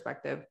candidate's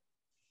perspective.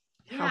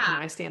 How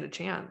can I stand a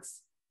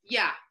chance?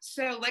 Yeah.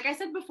 So like I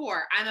said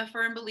before, I'm a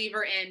firm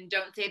believer in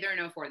don't say there are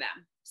no for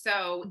them.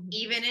 So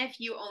even if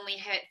you only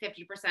hit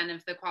 50%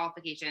 of the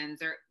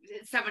qualifications or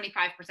 75%,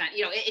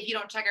 you know, if you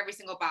don't check every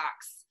single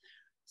box,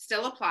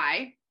 still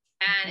apply.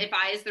 And if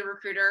I, as the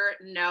recruiter,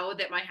 know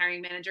that my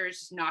hiring manager is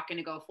just not going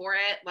to go for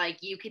it, like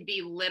you could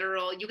be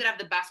literal, you could have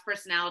the best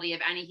personality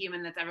of any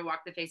human that's ever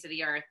walked the face of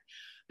the earth,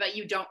 but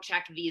you don't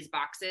check these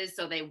boxes,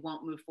 so they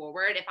won't move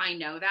forward. If I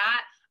know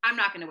that, I'm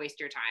not going to waste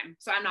your time.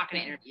 So I'm not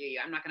going to interview you.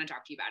 I'm not going to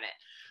talk to you about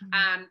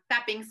it.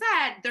 That being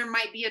said, there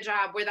might be a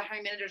job where the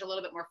hiring manager is a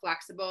little bit more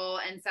flexible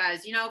and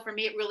says, you know, for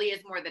me, it really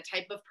is more the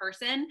type of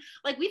person.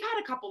 Like we've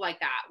had a couple like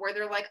that where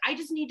they're like, I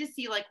just need to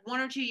see like 1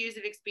 or 2 years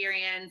of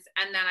experience,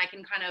 and then I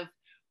can kind of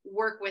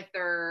work with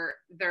their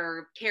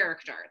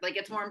character. Like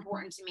it's more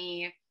important to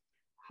me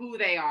who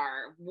they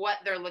are, what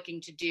they're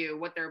looking to do,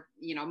 what their,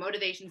 you know,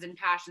 motivations and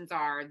passions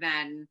are,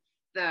 than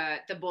the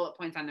bullet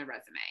points on their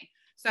resume.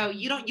 So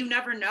you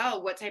never know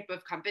what type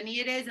of company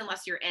it is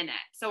unless you're in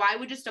it. So I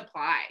would just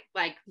apply,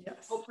 like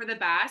hope for the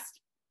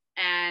best.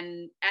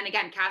 And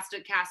again, cast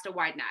a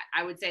wide net.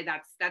 I would say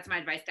that's my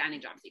advice to any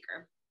job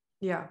seeker.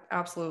 Yeah,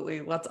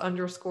 absolutely. Let's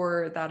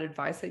underscore that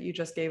advice that you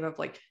just gave of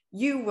like,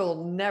 you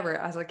will never,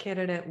 as a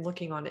candidate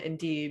looking on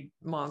Indeed,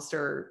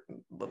 Monster,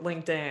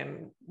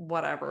 LinkedIn,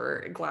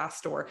 whatever,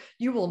 Glassdoor,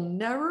 you will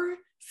never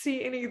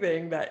see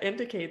anything that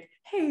indicates,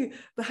 hey,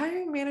 the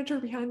hiring manager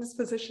behind this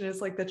position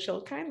is like the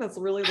chill kind that's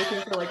really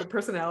looking for like a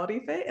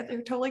personality fit, and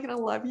they're totally going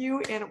to love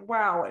you. And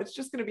wow, it's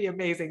just going to be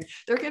amazing.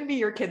 They're going to be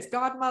your kid's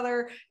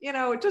godmother, you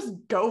know, just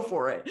go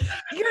for it.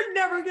 You're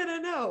never going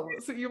to know.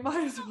 So you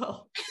might as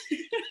well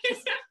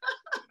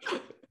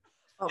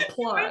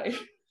apply.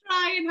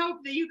 Try and hope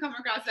that you come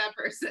across that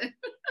person.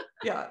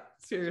 Yeah,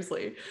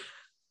 seriously.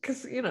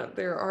 Because, you know,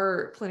 there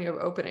are plenty of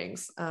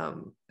openings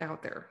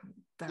out there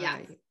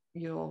that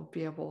you'll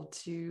be able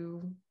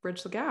to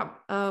bridge the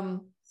gap.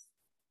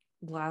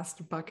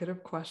 Last bucket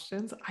of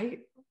questions.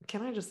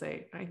 Can I just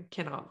say, I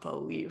cannot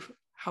believe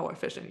how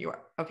efficient you are.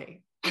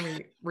 Okay, let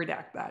me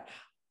redact that.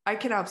 I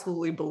can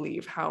absolutely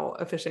believe how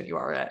efficient you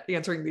are at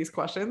answering these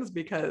questions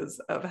because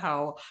of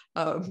how,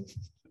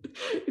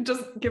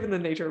 just given the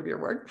nature of your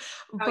work.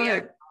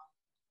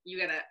 You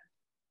get it.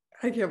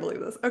 I can't believe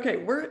this. Okay,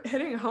 we're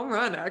hitting a home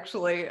run,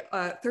 actually.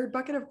 Third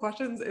bucket of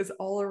questions is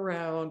all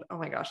around, oh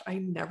my gosh, I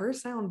never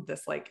sound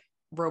this like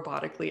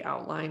robotically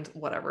outlined,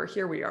 whatever.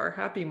 Here we are.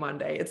 Happy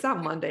Monday. It's that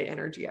Monday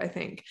energy, I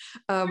think.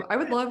 I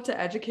would love to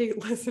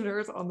educate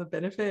listeners on the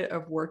benefit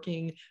of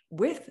working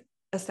with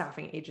a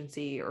staffing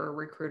agency or a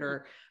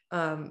recruiter,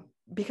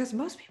 because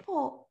most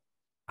people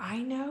I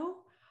know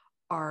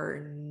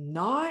are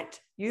not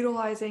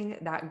utilizing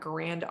that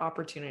grand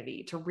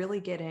opportunity to really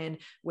get in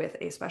with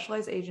a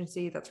specialized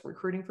agency that's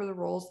recruiting for the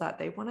roles that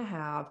they want to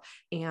have,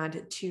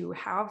 and to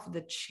have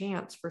the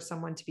chance for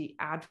someone to be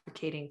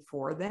advocating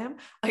for them.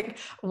 Like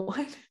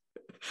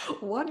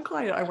one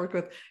client I worked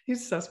with,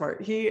 he's so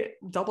smart. He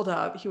doubled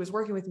up. He was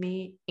working with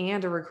me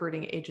and a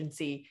recruiting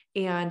agency,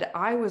 and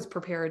I was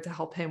prepared to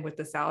help him with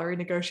the salary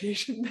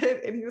negotiation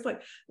bit. And he was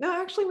like,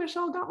 no, actually,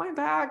 Michelle got my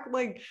back.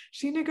 Like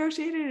she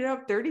negotiated it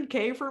up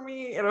 $30,000 for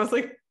me. And I was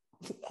like,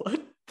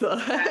 what the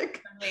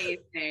heck? That's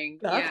amazing.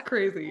 That's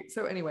crazy.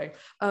 So anyway,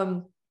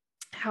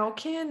 how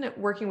can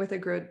working with a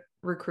good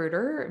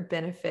recruiter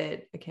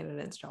benefit a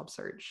candidate's job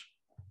search?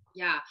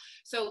 Yeah.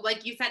 So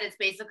like you said, it's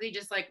basically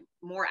just like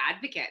more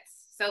advocates.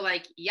 So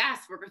like, yes,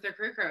 work with a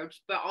career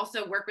coach, but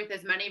also work with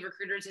as many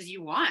recruiters as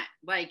you want.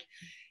 Like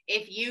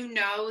if you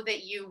know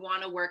that you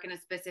want to work in a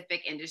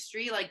specific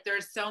industry, like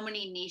there's so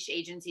many niche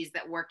agencies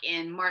that work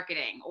in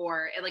marketing,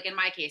 or like in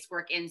my case,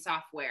 work in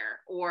software,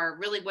 or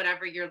really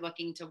whatever you're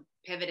looking to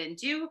pivot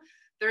into,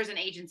 there's an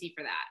agency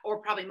for that,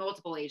 or probably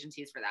multiple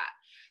agencies for that.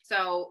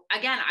 So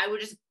again, I would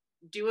just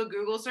do a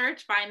Google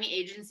search, find me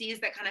agencies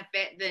that kind of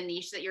fit the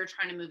niche that you're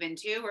trying to move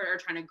into or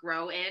trying to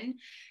grow in,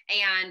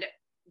 and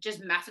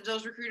just message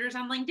those recruiters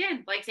on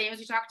LinkedIn. Like same as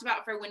we talked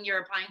about for when you're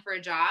applying for a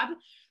job,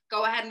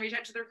 go ahead and reach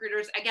out to the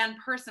recruiters. Again,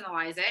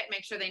 personalize it.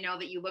 Make sure they know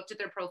that you looked at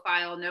their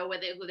profile, know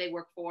who they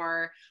work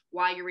for,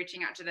 why you're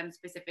reaching out to them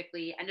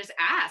specifically, and just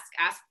ask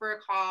for a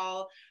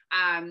call.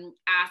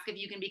 Ask if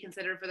you can be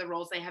considered for the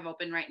roles they have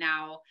open right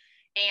now.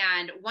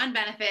 And one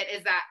benefit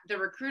is that the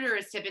recruiter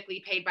is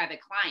typically paid by the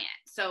client.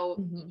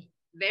 So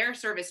their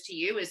service to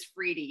you is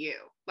free to you.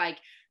 Like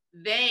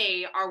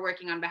they are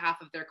working on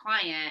behalf of their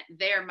client.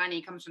 Their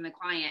money comes from the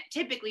client.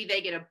 Typically they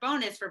get a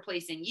bonus for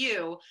placing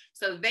you.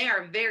 So they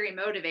are very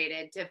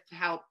motivated to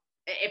help,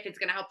 if it's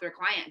going to help their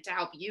client, to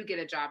help you get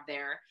a job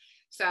there.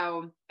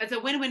 So it's a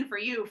win-win for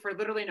you for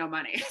literally no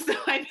money. So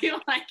I feel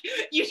like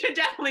you should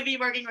definitely be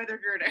working with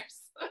recruiters.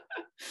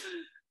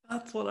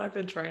 That's what I've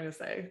been trying to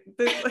say.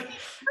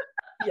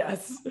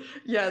 Yes.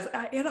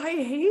 And I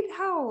hate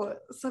how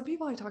some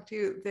people I talk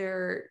to,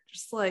 they're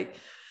just like,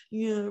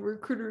 yeah,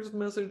 recruiters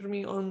message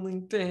me on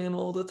LinkedIn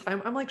all the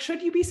time. I'm like,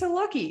 should you be so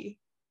lucky?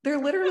 They're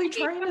literally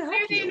trying to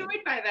help you. I'm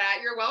annoyed by that.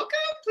 You're welcome.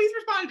 Please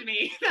respond to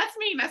me. That's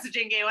me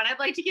messaging you, and I'd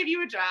like to give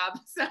you a job.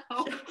 So,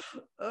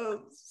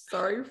 oh,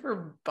 sorry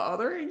for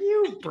bothering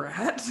you,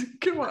 Brad.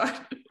 Come on.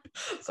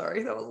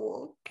 Sorry, that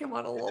was came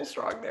on a little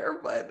strong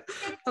there, but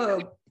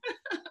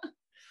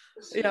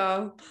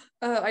yeah,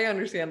 I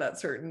understand that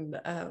certain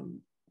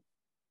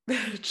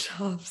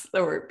jobs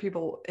or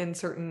people in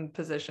certain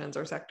positions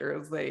or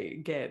sectors,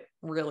 they get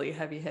really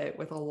heavy hit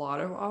with a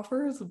lot of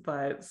offers,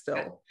 but still.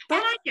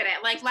 And I get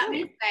it. Like, let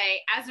me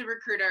say, as a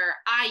recruiter,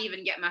 I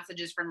even get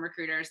messages from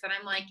recruiters that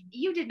I'm like,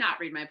 you did not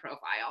read my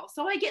profile.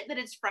 So I get that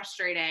it's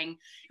frustrating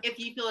if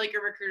you feel like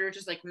your recruiter is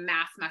just like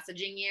mass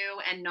messaging you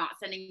and not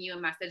sending you a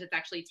message that's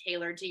actually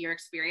tailored to your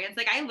experience.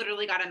 Like, I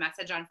literally got a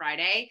message on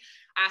Friday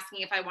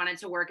asking if I wanted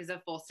to work as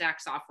a full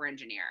stack software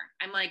engineer.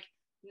 I'm like,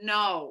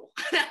 no,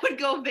 that would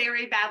go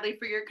very badly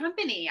for your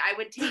company. I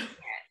would take it.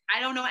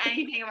 I don't know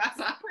anything about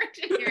software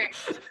engineering.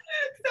 So,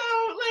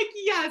 like,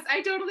 yes,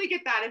 I totally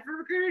get that. If a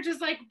recruiter just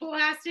like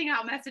blasting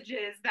out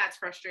messages, that's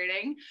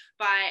frustrating.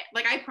 But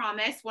like, I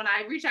promise when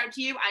I reach out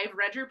to you, I've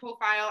read your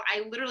profile.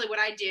 I literally, what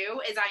I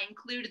do is I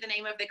include the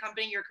name of the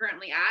company you're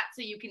currently at.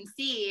 So you can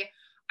see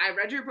I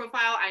read your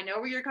profile. I know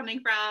where you're coming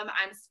from.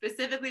 I'm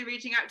specifically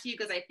reaching out to you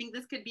because I think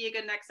this could be a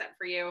good next step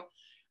for you.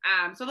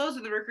 So those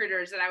are the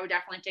recruiters that I would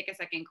definitely take a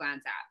second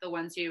glance at. The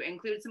ones who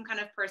include some kind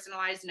of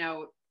personalized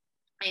note,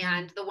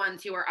 and the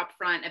ones who are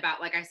upfront about,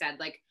 like I said,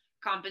 like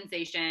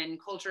compensation,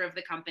 culture of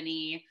the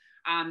company,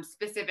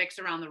 specifics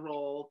around the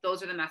role.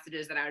 Those are the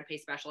messages that I would pay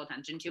special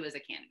attention to as a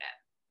candidate.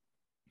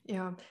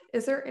 Yeah.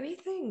 Is there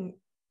anything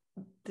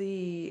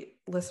the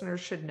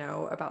listeners should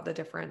know about the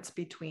difference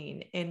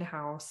between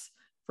in-house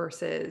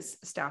versus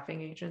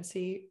staffing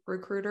agency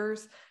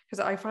recruiters?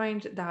 Because I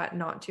find that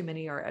not too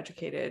many are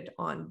educated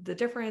on the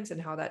difference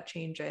and how that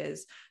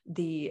changes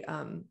the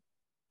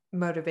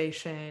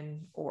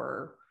motivation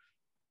or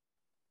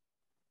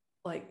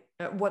like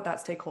what that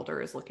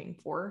stakeholder is looking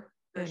for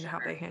and how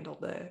they handle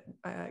the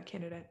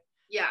candidate.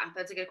 Yeah,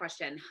 that's a good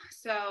question.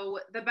 So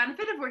the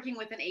benefit of working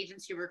with an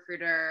agency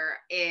recruiter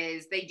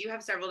is they do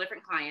have several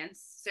different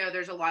clients. So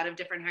there's a lot of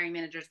different hiring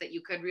managers that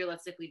you could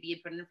realistically be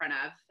put in front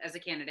of as a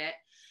candidate.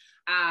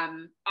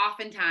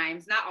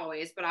 Oftentimes, not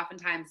always, but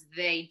oftentimes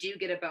they do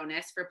get a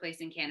bonus for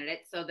placing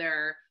candidates. So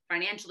they're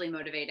financially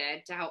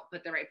motivated to help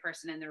put the right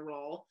person in their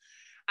role.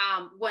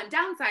 One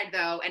downside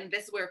though, and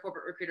this is where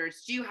corporate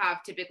recruiters do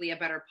have typically a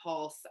better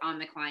pulse on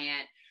the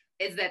client,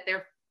 is that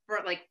they're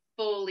like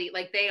fully,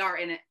 like they are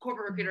in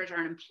corporate recruiters are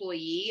an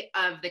employee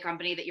of the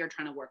company that you're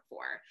trying to work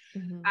for.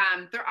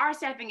 There are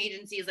staffing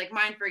agencies like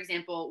mine, for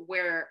example,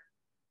 where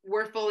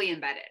we're fully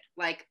embedded.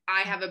 Like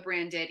I have a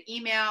branded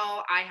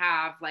email. I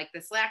have like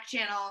the Slack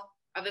channel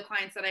of the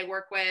clients that I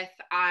work with.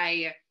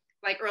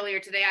 Like earlier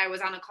today, I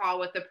was on a call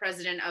with the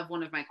president of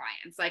one of my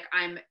clients. Like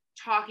I'm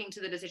talking to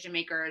the decision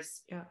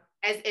makers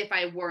as if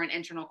I were an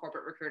internal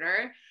corporate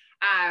recruiter.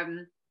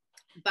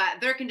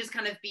 But there can just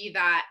kind of be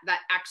that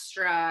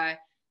extra,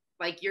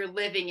 like you're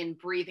living and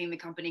breathing the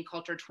company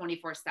culture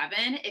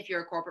 24/7 if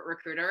you're a corporate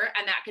recruiter.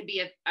 And that could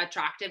be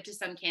attractive to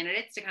some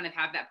candidates to kind of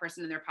have that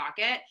person in their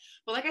pocket.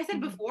 But like I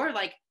said before,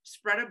 like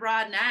spread a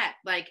broad net,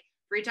 like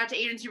reach out to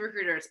agency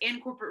recruiters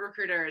and corporate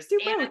recruiters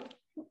and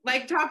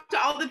like talk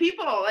to all the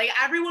people. Like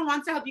everyone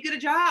wants to help you get a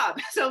job.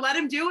 So let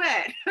them do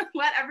it.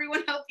 Let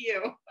everyone help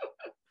you.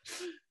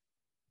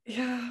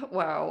 Yeah.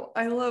 Wow.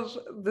 I love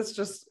this.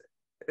 Just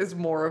is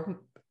more of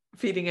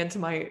feeding into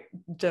my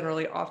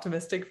generally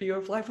optimistic view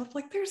of life of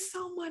like, there's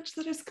so much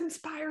that is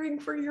conspiring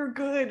for your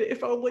good.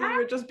 If only you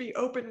would just be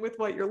open with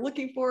what you're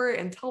looking for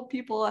and tell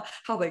people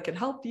how they can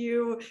help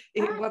you,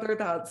 whether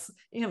that's,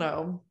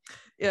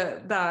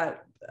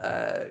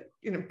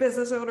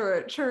 business owner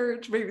at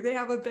church, maybe they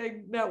have a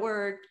big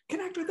network,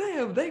 connect with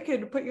them. They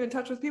can put you in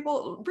touch with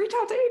people, reach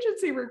out to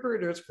agency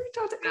recruiters, reach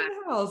out to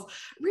in-house,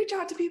 reach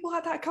out to people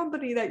at that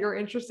company that you're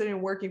interested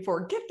in working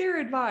for, get their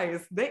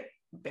advice.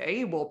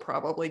 They will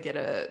probably get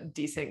a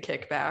decent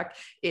kickback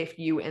if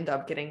you end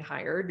up getting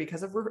hired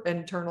because of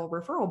internal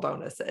referral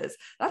bonuses.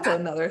 That's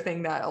another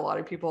thing that a lot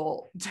of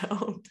people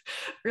don't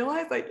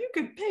realize, that you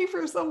could pay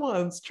for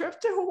someone's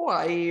trip to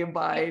Hawaii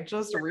by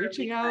just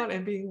reaching out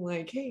and being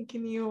like, hey,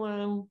 can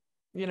you,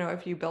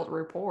 if you build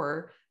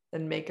rapport,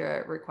 then make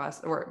a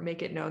request or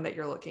make it known that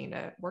you're looking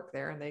to work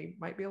there and they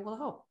might be able to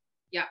help.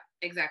 Yeah,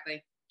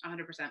 exactly.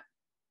 100%.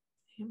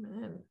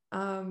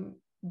 Amen.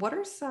 What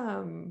are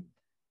some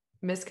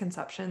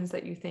misconceptions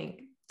that you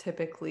think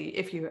typically,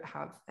 if you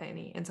have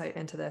any insight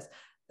into this,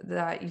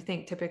 that you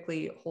think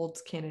typically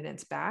holds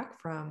candidates back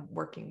from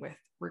working with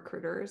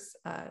recruiters,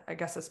 I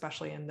guess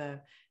especially in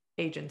the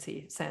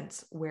agency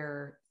sense,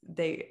 where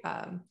they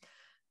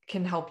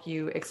can help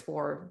you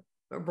explore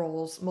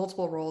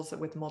multiple roles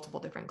with multiple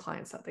different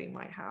clients that they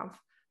might have?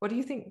 What do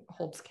you think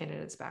holds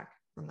candidates back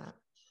from that?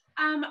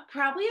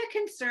 Probably a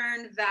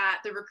concern that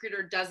the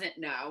recruiter doesn't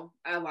know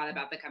a lot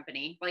about the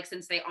company. Like,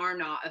 since they are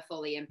not a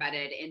fully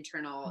embedded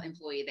internal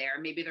employee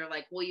there, maybe they're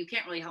like, well, you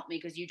can't really help me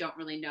because you don't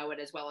really know it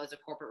as well as a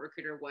corporate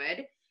recruiter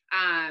would.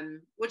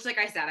 Which, like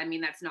I said, I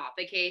mean, that's not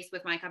the case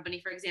with my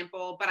company, for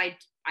example, but I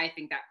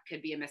think that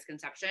could be a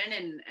misconception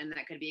and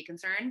that could be a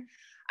concern.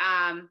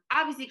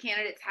 Obviously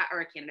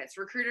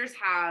recruiters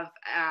have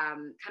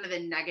kind of a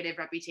negative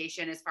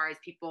reputation as far as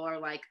people are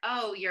like,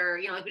 oh,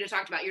 you're, like we just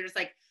talked about, you're just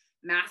like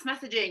mass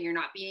messaging, you're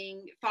not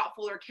being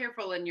thoughtful or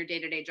careful in your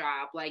day-to-day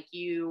job, like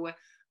you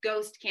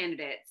ghost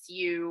candidates,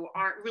 you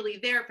aren't really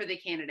there for the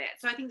candidate.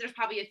 So I think there's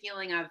probably a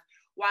feeling of,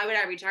 why would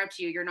I reach out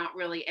to you? You're not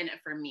really in it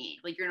for me.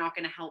 Like, you're not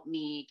going to help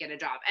me get a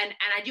job. And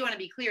I do want to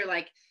be clear,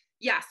 like,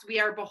 yes, we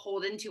are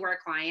beholden to our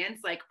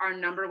clients. Like, our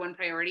number one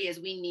priority is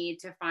we need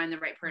to find the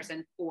right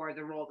person for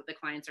the role that the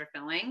clients are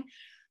filling.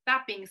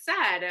 That being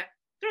said,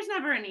 there's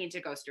never a need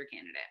to ghost your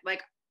candidate.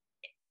 Like,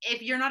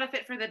 if you're not a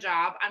fit for the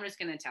job, I'm just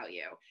going to tell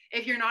you.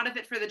 If you're not a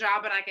fit for the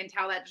job, and I can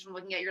tell that just from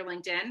looking at your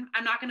LinkedIn,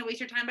 I'm not going to waste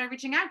your time by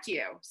reaching out to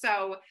you.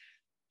 So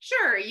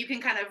sure, you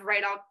can kind of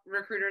write all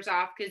recruiters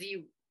off because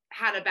you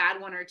had a bad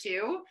one or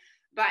two.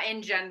 But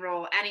in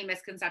general, any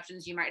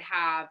misconceptions you might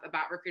have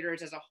about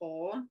recruiters as a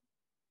whole,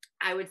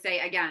 I would say,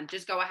 again,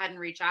 just go ahead and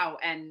reach out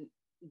and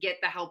get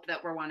the help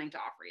that we're wanting to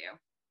offer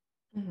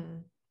you. Mm-hmm.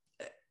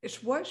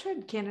 What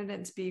should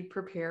candidates be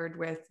prepared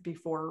with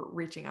before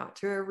reaching out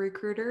to a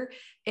recruiter?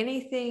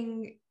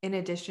 Anything in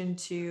addition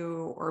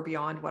to or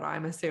beyond what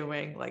I'm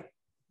assuming, like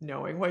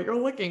knowing what you're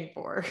looking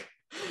for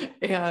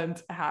and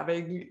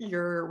having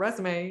your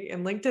resume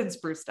and LinkedIn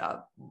spruced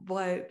up?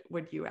 What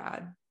would you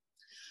add?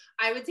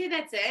 I would say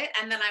that's it.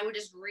 And then I would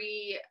just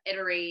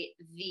reiterate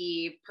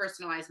the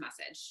personalized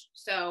message.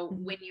 So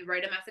when you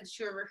write a message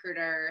to a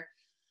recruiter,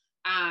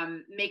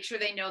 make sure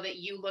they know that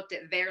you looked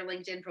at their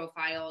LinkedIn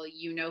profile,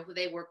 you know who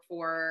they work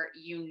for,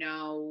 you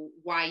know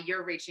why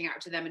you're reaching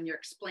out to them, and you're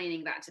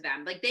explaining that to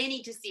them. Like, they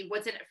need to see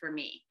what's in it for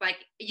me. Like,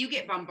 you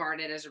get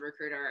bombarded as a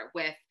recruiter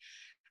with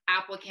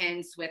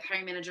applicants, with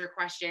hiring manager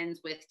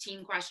questions, with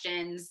team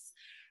questions,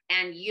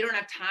 and you don't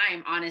have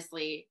time,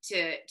 honestly,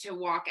 to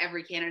walk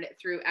every candidate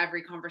through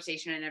every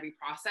conversation and every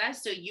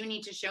process. So you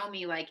need to show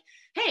me, like,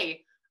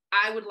 hey,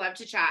 I would love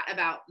to chat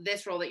about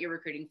this role that you're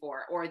recruiting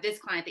for, or this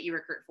client that you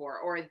recruit for,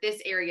 or this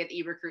area that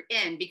you recruit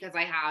in, because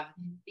I have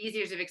these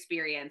years of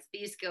experience,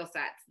 these skill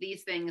sets,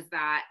 these things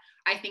that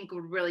I think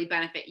would really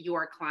benefit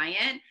your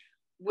client.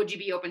 Would you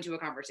be open to a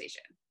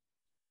conversation?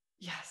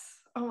 Yes.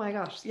 Oh my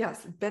gosh.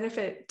 Yes.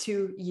 Benefit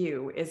to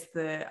you is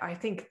I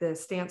think the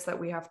stance that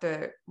we have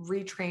to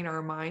retrain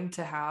our mind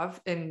to have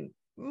in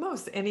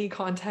most any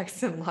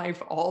context in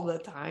life all the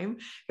time.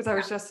 Because I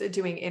was just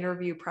doing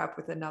interview prep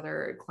with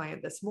another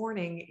client this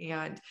morning,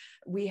 and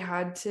we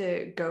had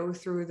to go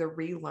through the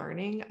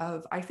relearning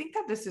of, I think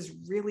that this is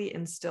really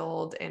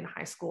instilled in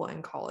high school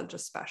and college,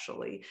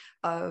 especially,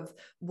 of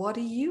what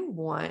do you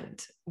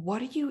want?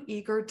 What are you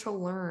eager to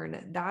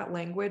learn? That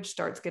language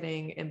starts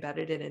getting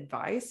embedded in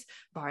advice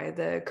by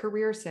the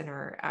career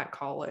center at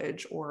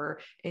college, or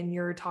in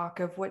your talk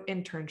of what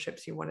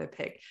internships you want to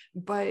pick.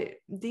 But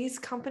these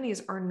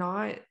companies are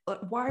not,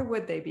 why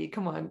would they be?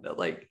 Come on,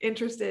 like,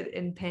 interested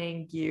in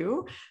paying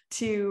you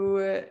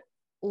to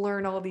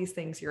learn all these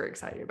things you're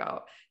excited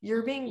about.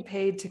 You're being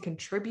paid to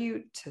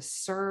contribute, to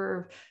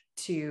serve,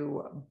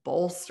 to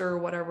bolster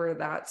whatever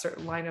that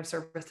certain line of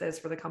service is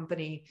for the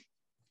company.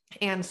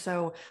 And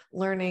so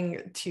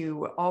learning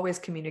to always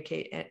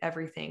communicate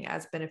everything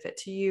as benefit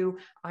to you.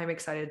 I'm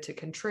excited to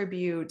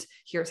contribute.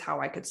 Here's how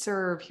I could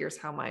serve. Here's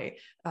how my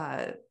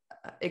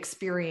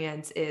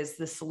experience is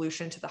the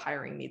solution to the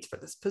hiring needs for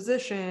this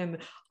position.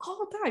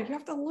 All of that. You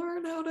have to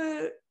learn how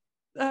to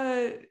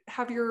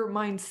have your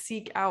mind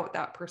seek out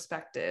that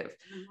perspective.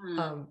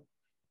 Mm-hmm.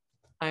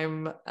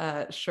 I'm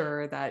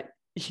sure that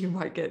you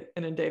might get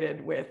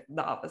inundated with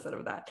the opposite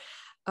of that.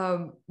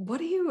 What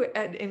do you,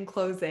 in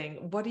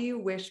closing, what do you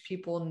wish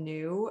people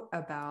knew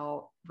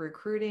about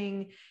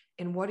recruiting,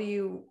 and what do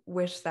you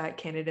wish that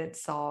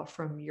candidates saw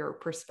from your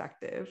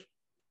perspective?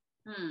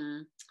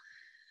 What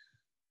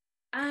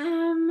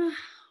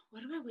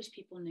do I wish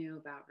people knew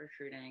about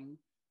recruiting?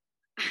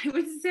 I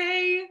would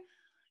say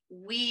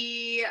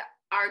we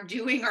are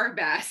doing our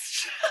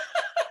best.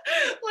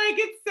 Like,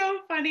 it's so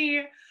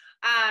funny.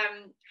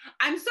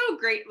 I'm so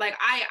great. Like,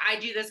 I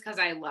do this because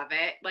I love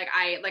it. Like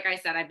I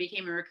said, I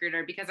became a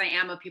recruiter because I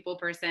am a people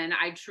person.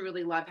 I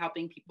truly love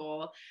helping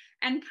people.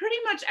 And pretty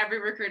much every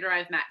recruiter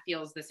I've met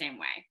feels the same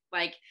way.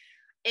 Like,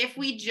 if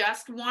we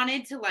just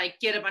wanted to, like,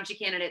 get a bunch of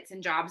candidates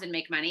and jobs and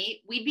make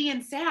money, we'd be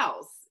in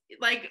sales.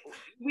 Like,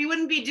 we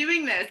wouldn't be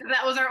doing this.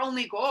 That was our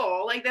only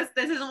goal. Like, this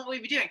isn't what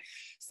we'd be doing.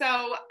 So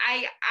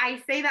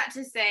I say that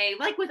to say,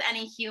 like, with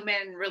any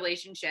human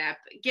relationship,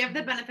 give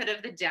the benefit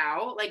of the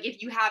doubt. Like,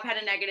 if you have had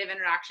a negative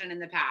interaction in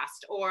the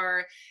past,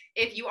 or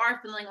if you are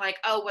feeling like,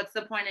 oh, what's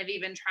the point of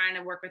even trying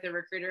to work with a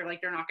recruiter?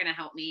 Like, they're not going to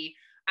help me.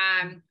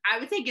 I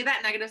would say get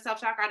that negative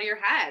self-talk out of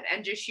your head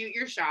and just shoot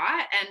your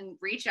shot and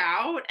reach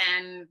out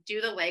and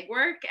do the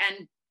legwork.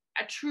 And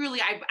truly,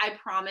 I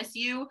promise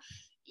you,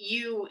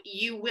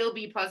 you will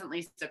be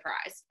pleasantly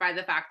surprised by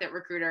the fact that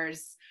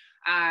recruiters,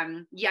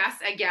 yes,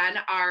 again,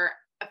 our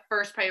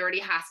first priority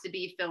has to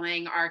be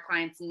filling our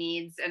clients'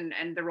 needs and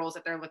the roles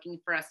that they're looking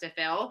for us to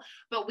fill.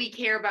 But we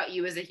care about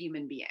you as a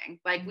human being.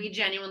 Like, we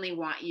genuinely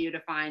want you to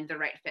find the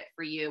right fit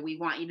for you. We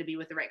want you to be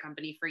with the right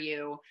company for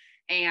you.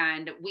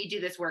 And we do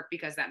this work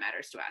because that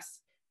matters to us.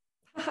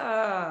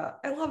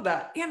 I love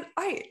that. And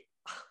I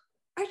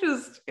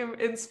just am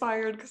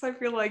inspired because I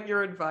feel like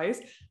your advice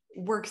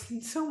works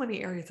in so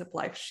many areas of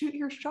life. Shoot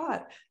your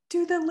shot,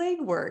 do the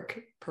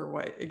legwork, per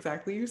what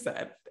exactly you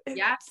said.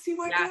 Yeah. See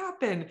what can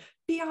happen.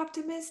 Be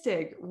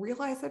optimistic.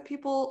 Realize that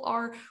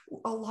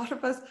a lot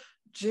of us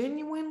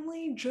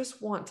genuinely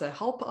just want to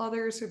help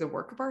others through the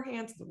work of our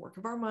hands, the work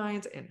of our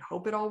minds, and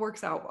hope it all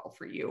works out well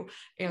for you.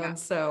 And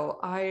so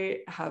I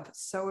have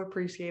so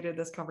appreciated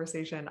this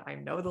conversation. I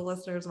know the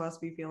listeners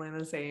must be feeling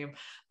the same.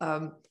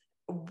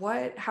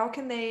 How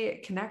can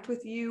they connect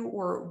with you,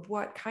 or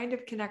what kind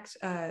of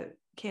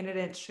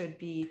candidates should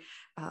be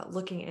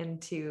looking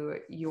into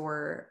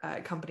your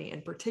company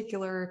in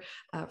particular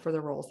for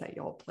the roles that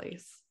y'all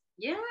place?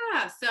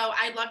 Yeah, so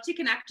I'd love to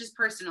connect just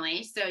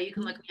personally. So you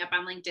can look me up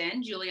on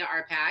LinkedIn, Julia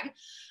Arpag.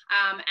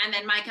 And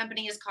then my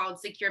company is called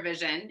Secure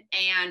Vision,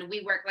 and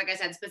we work, like I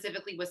said,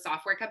 specifically with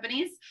software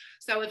companies.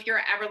 So if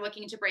you're ever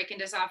looking to break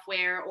into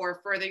software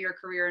or further your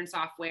career in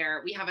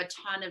software, we have a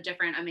ton of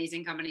different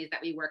amazing companies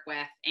that we work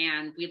with,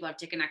 and we'd love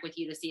to connect with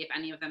you to see if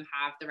any of them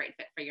have the right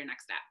fit for your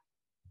next step.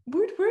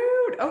 Woot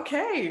woot.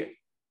 Okay.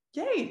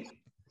 Yay.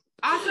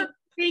 Awesome.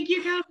 Thank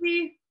you,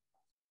 Kelsey.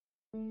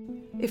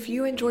 If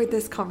you enjoyed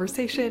this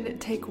conversation,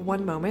 take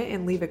one moment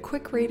and leave a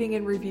quick rating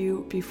and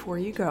review before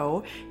you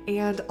go,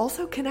 and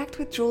also connect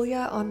with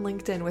Julia on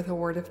LinkedIn with a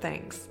word of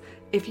thanks.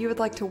 If you would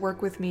like to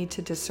work with me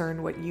to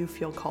discern what you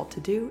feel called to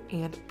do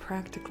and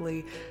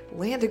practically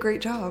land a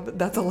great job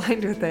that's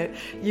aligned with it,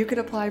 you can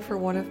apply for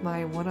one of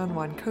my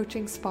one-on-one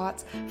coaching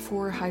spots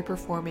for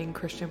high-performing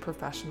Christian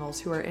professionals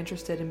who are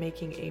interested in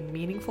making a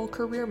meaningful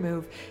career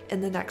move in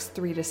the next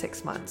 3 to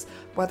 6 months,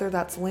 whether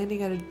that's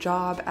landing a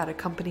job at a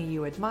company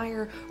you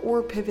admire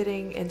or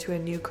pivoting into a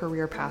new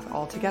career path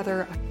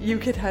altogether. You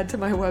could head to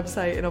my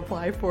website and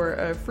apply for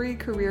a free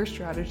career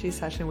strategy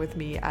session with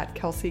me at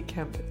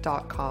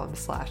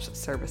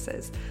kelseykemp.com/services.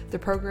 The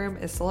program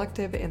is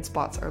selective and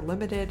spots are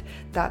limited.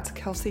 That's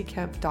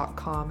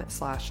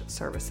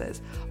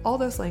kelseykemp.com/services. All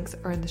those links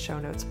are in the show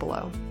notes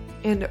below.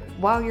 And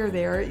while you're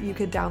there, you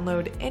could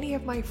download any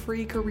of my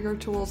free career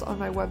tools on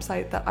my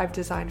website that I've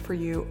designed for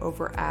you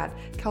over at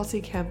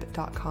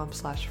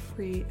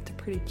kelseykemp.com/free. It's a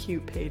pretty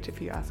cute page if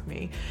you ask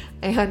me.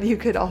 And you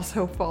could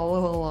also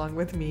follow along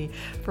with me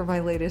for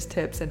my latest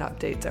tips and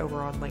updates over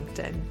on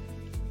LinkedIn.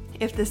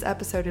 If this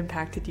episode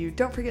impacted you,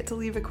 don't forget to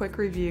leave a quick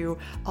review.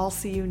 I'll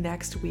see you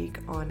next week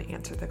on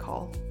Answer the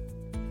Call.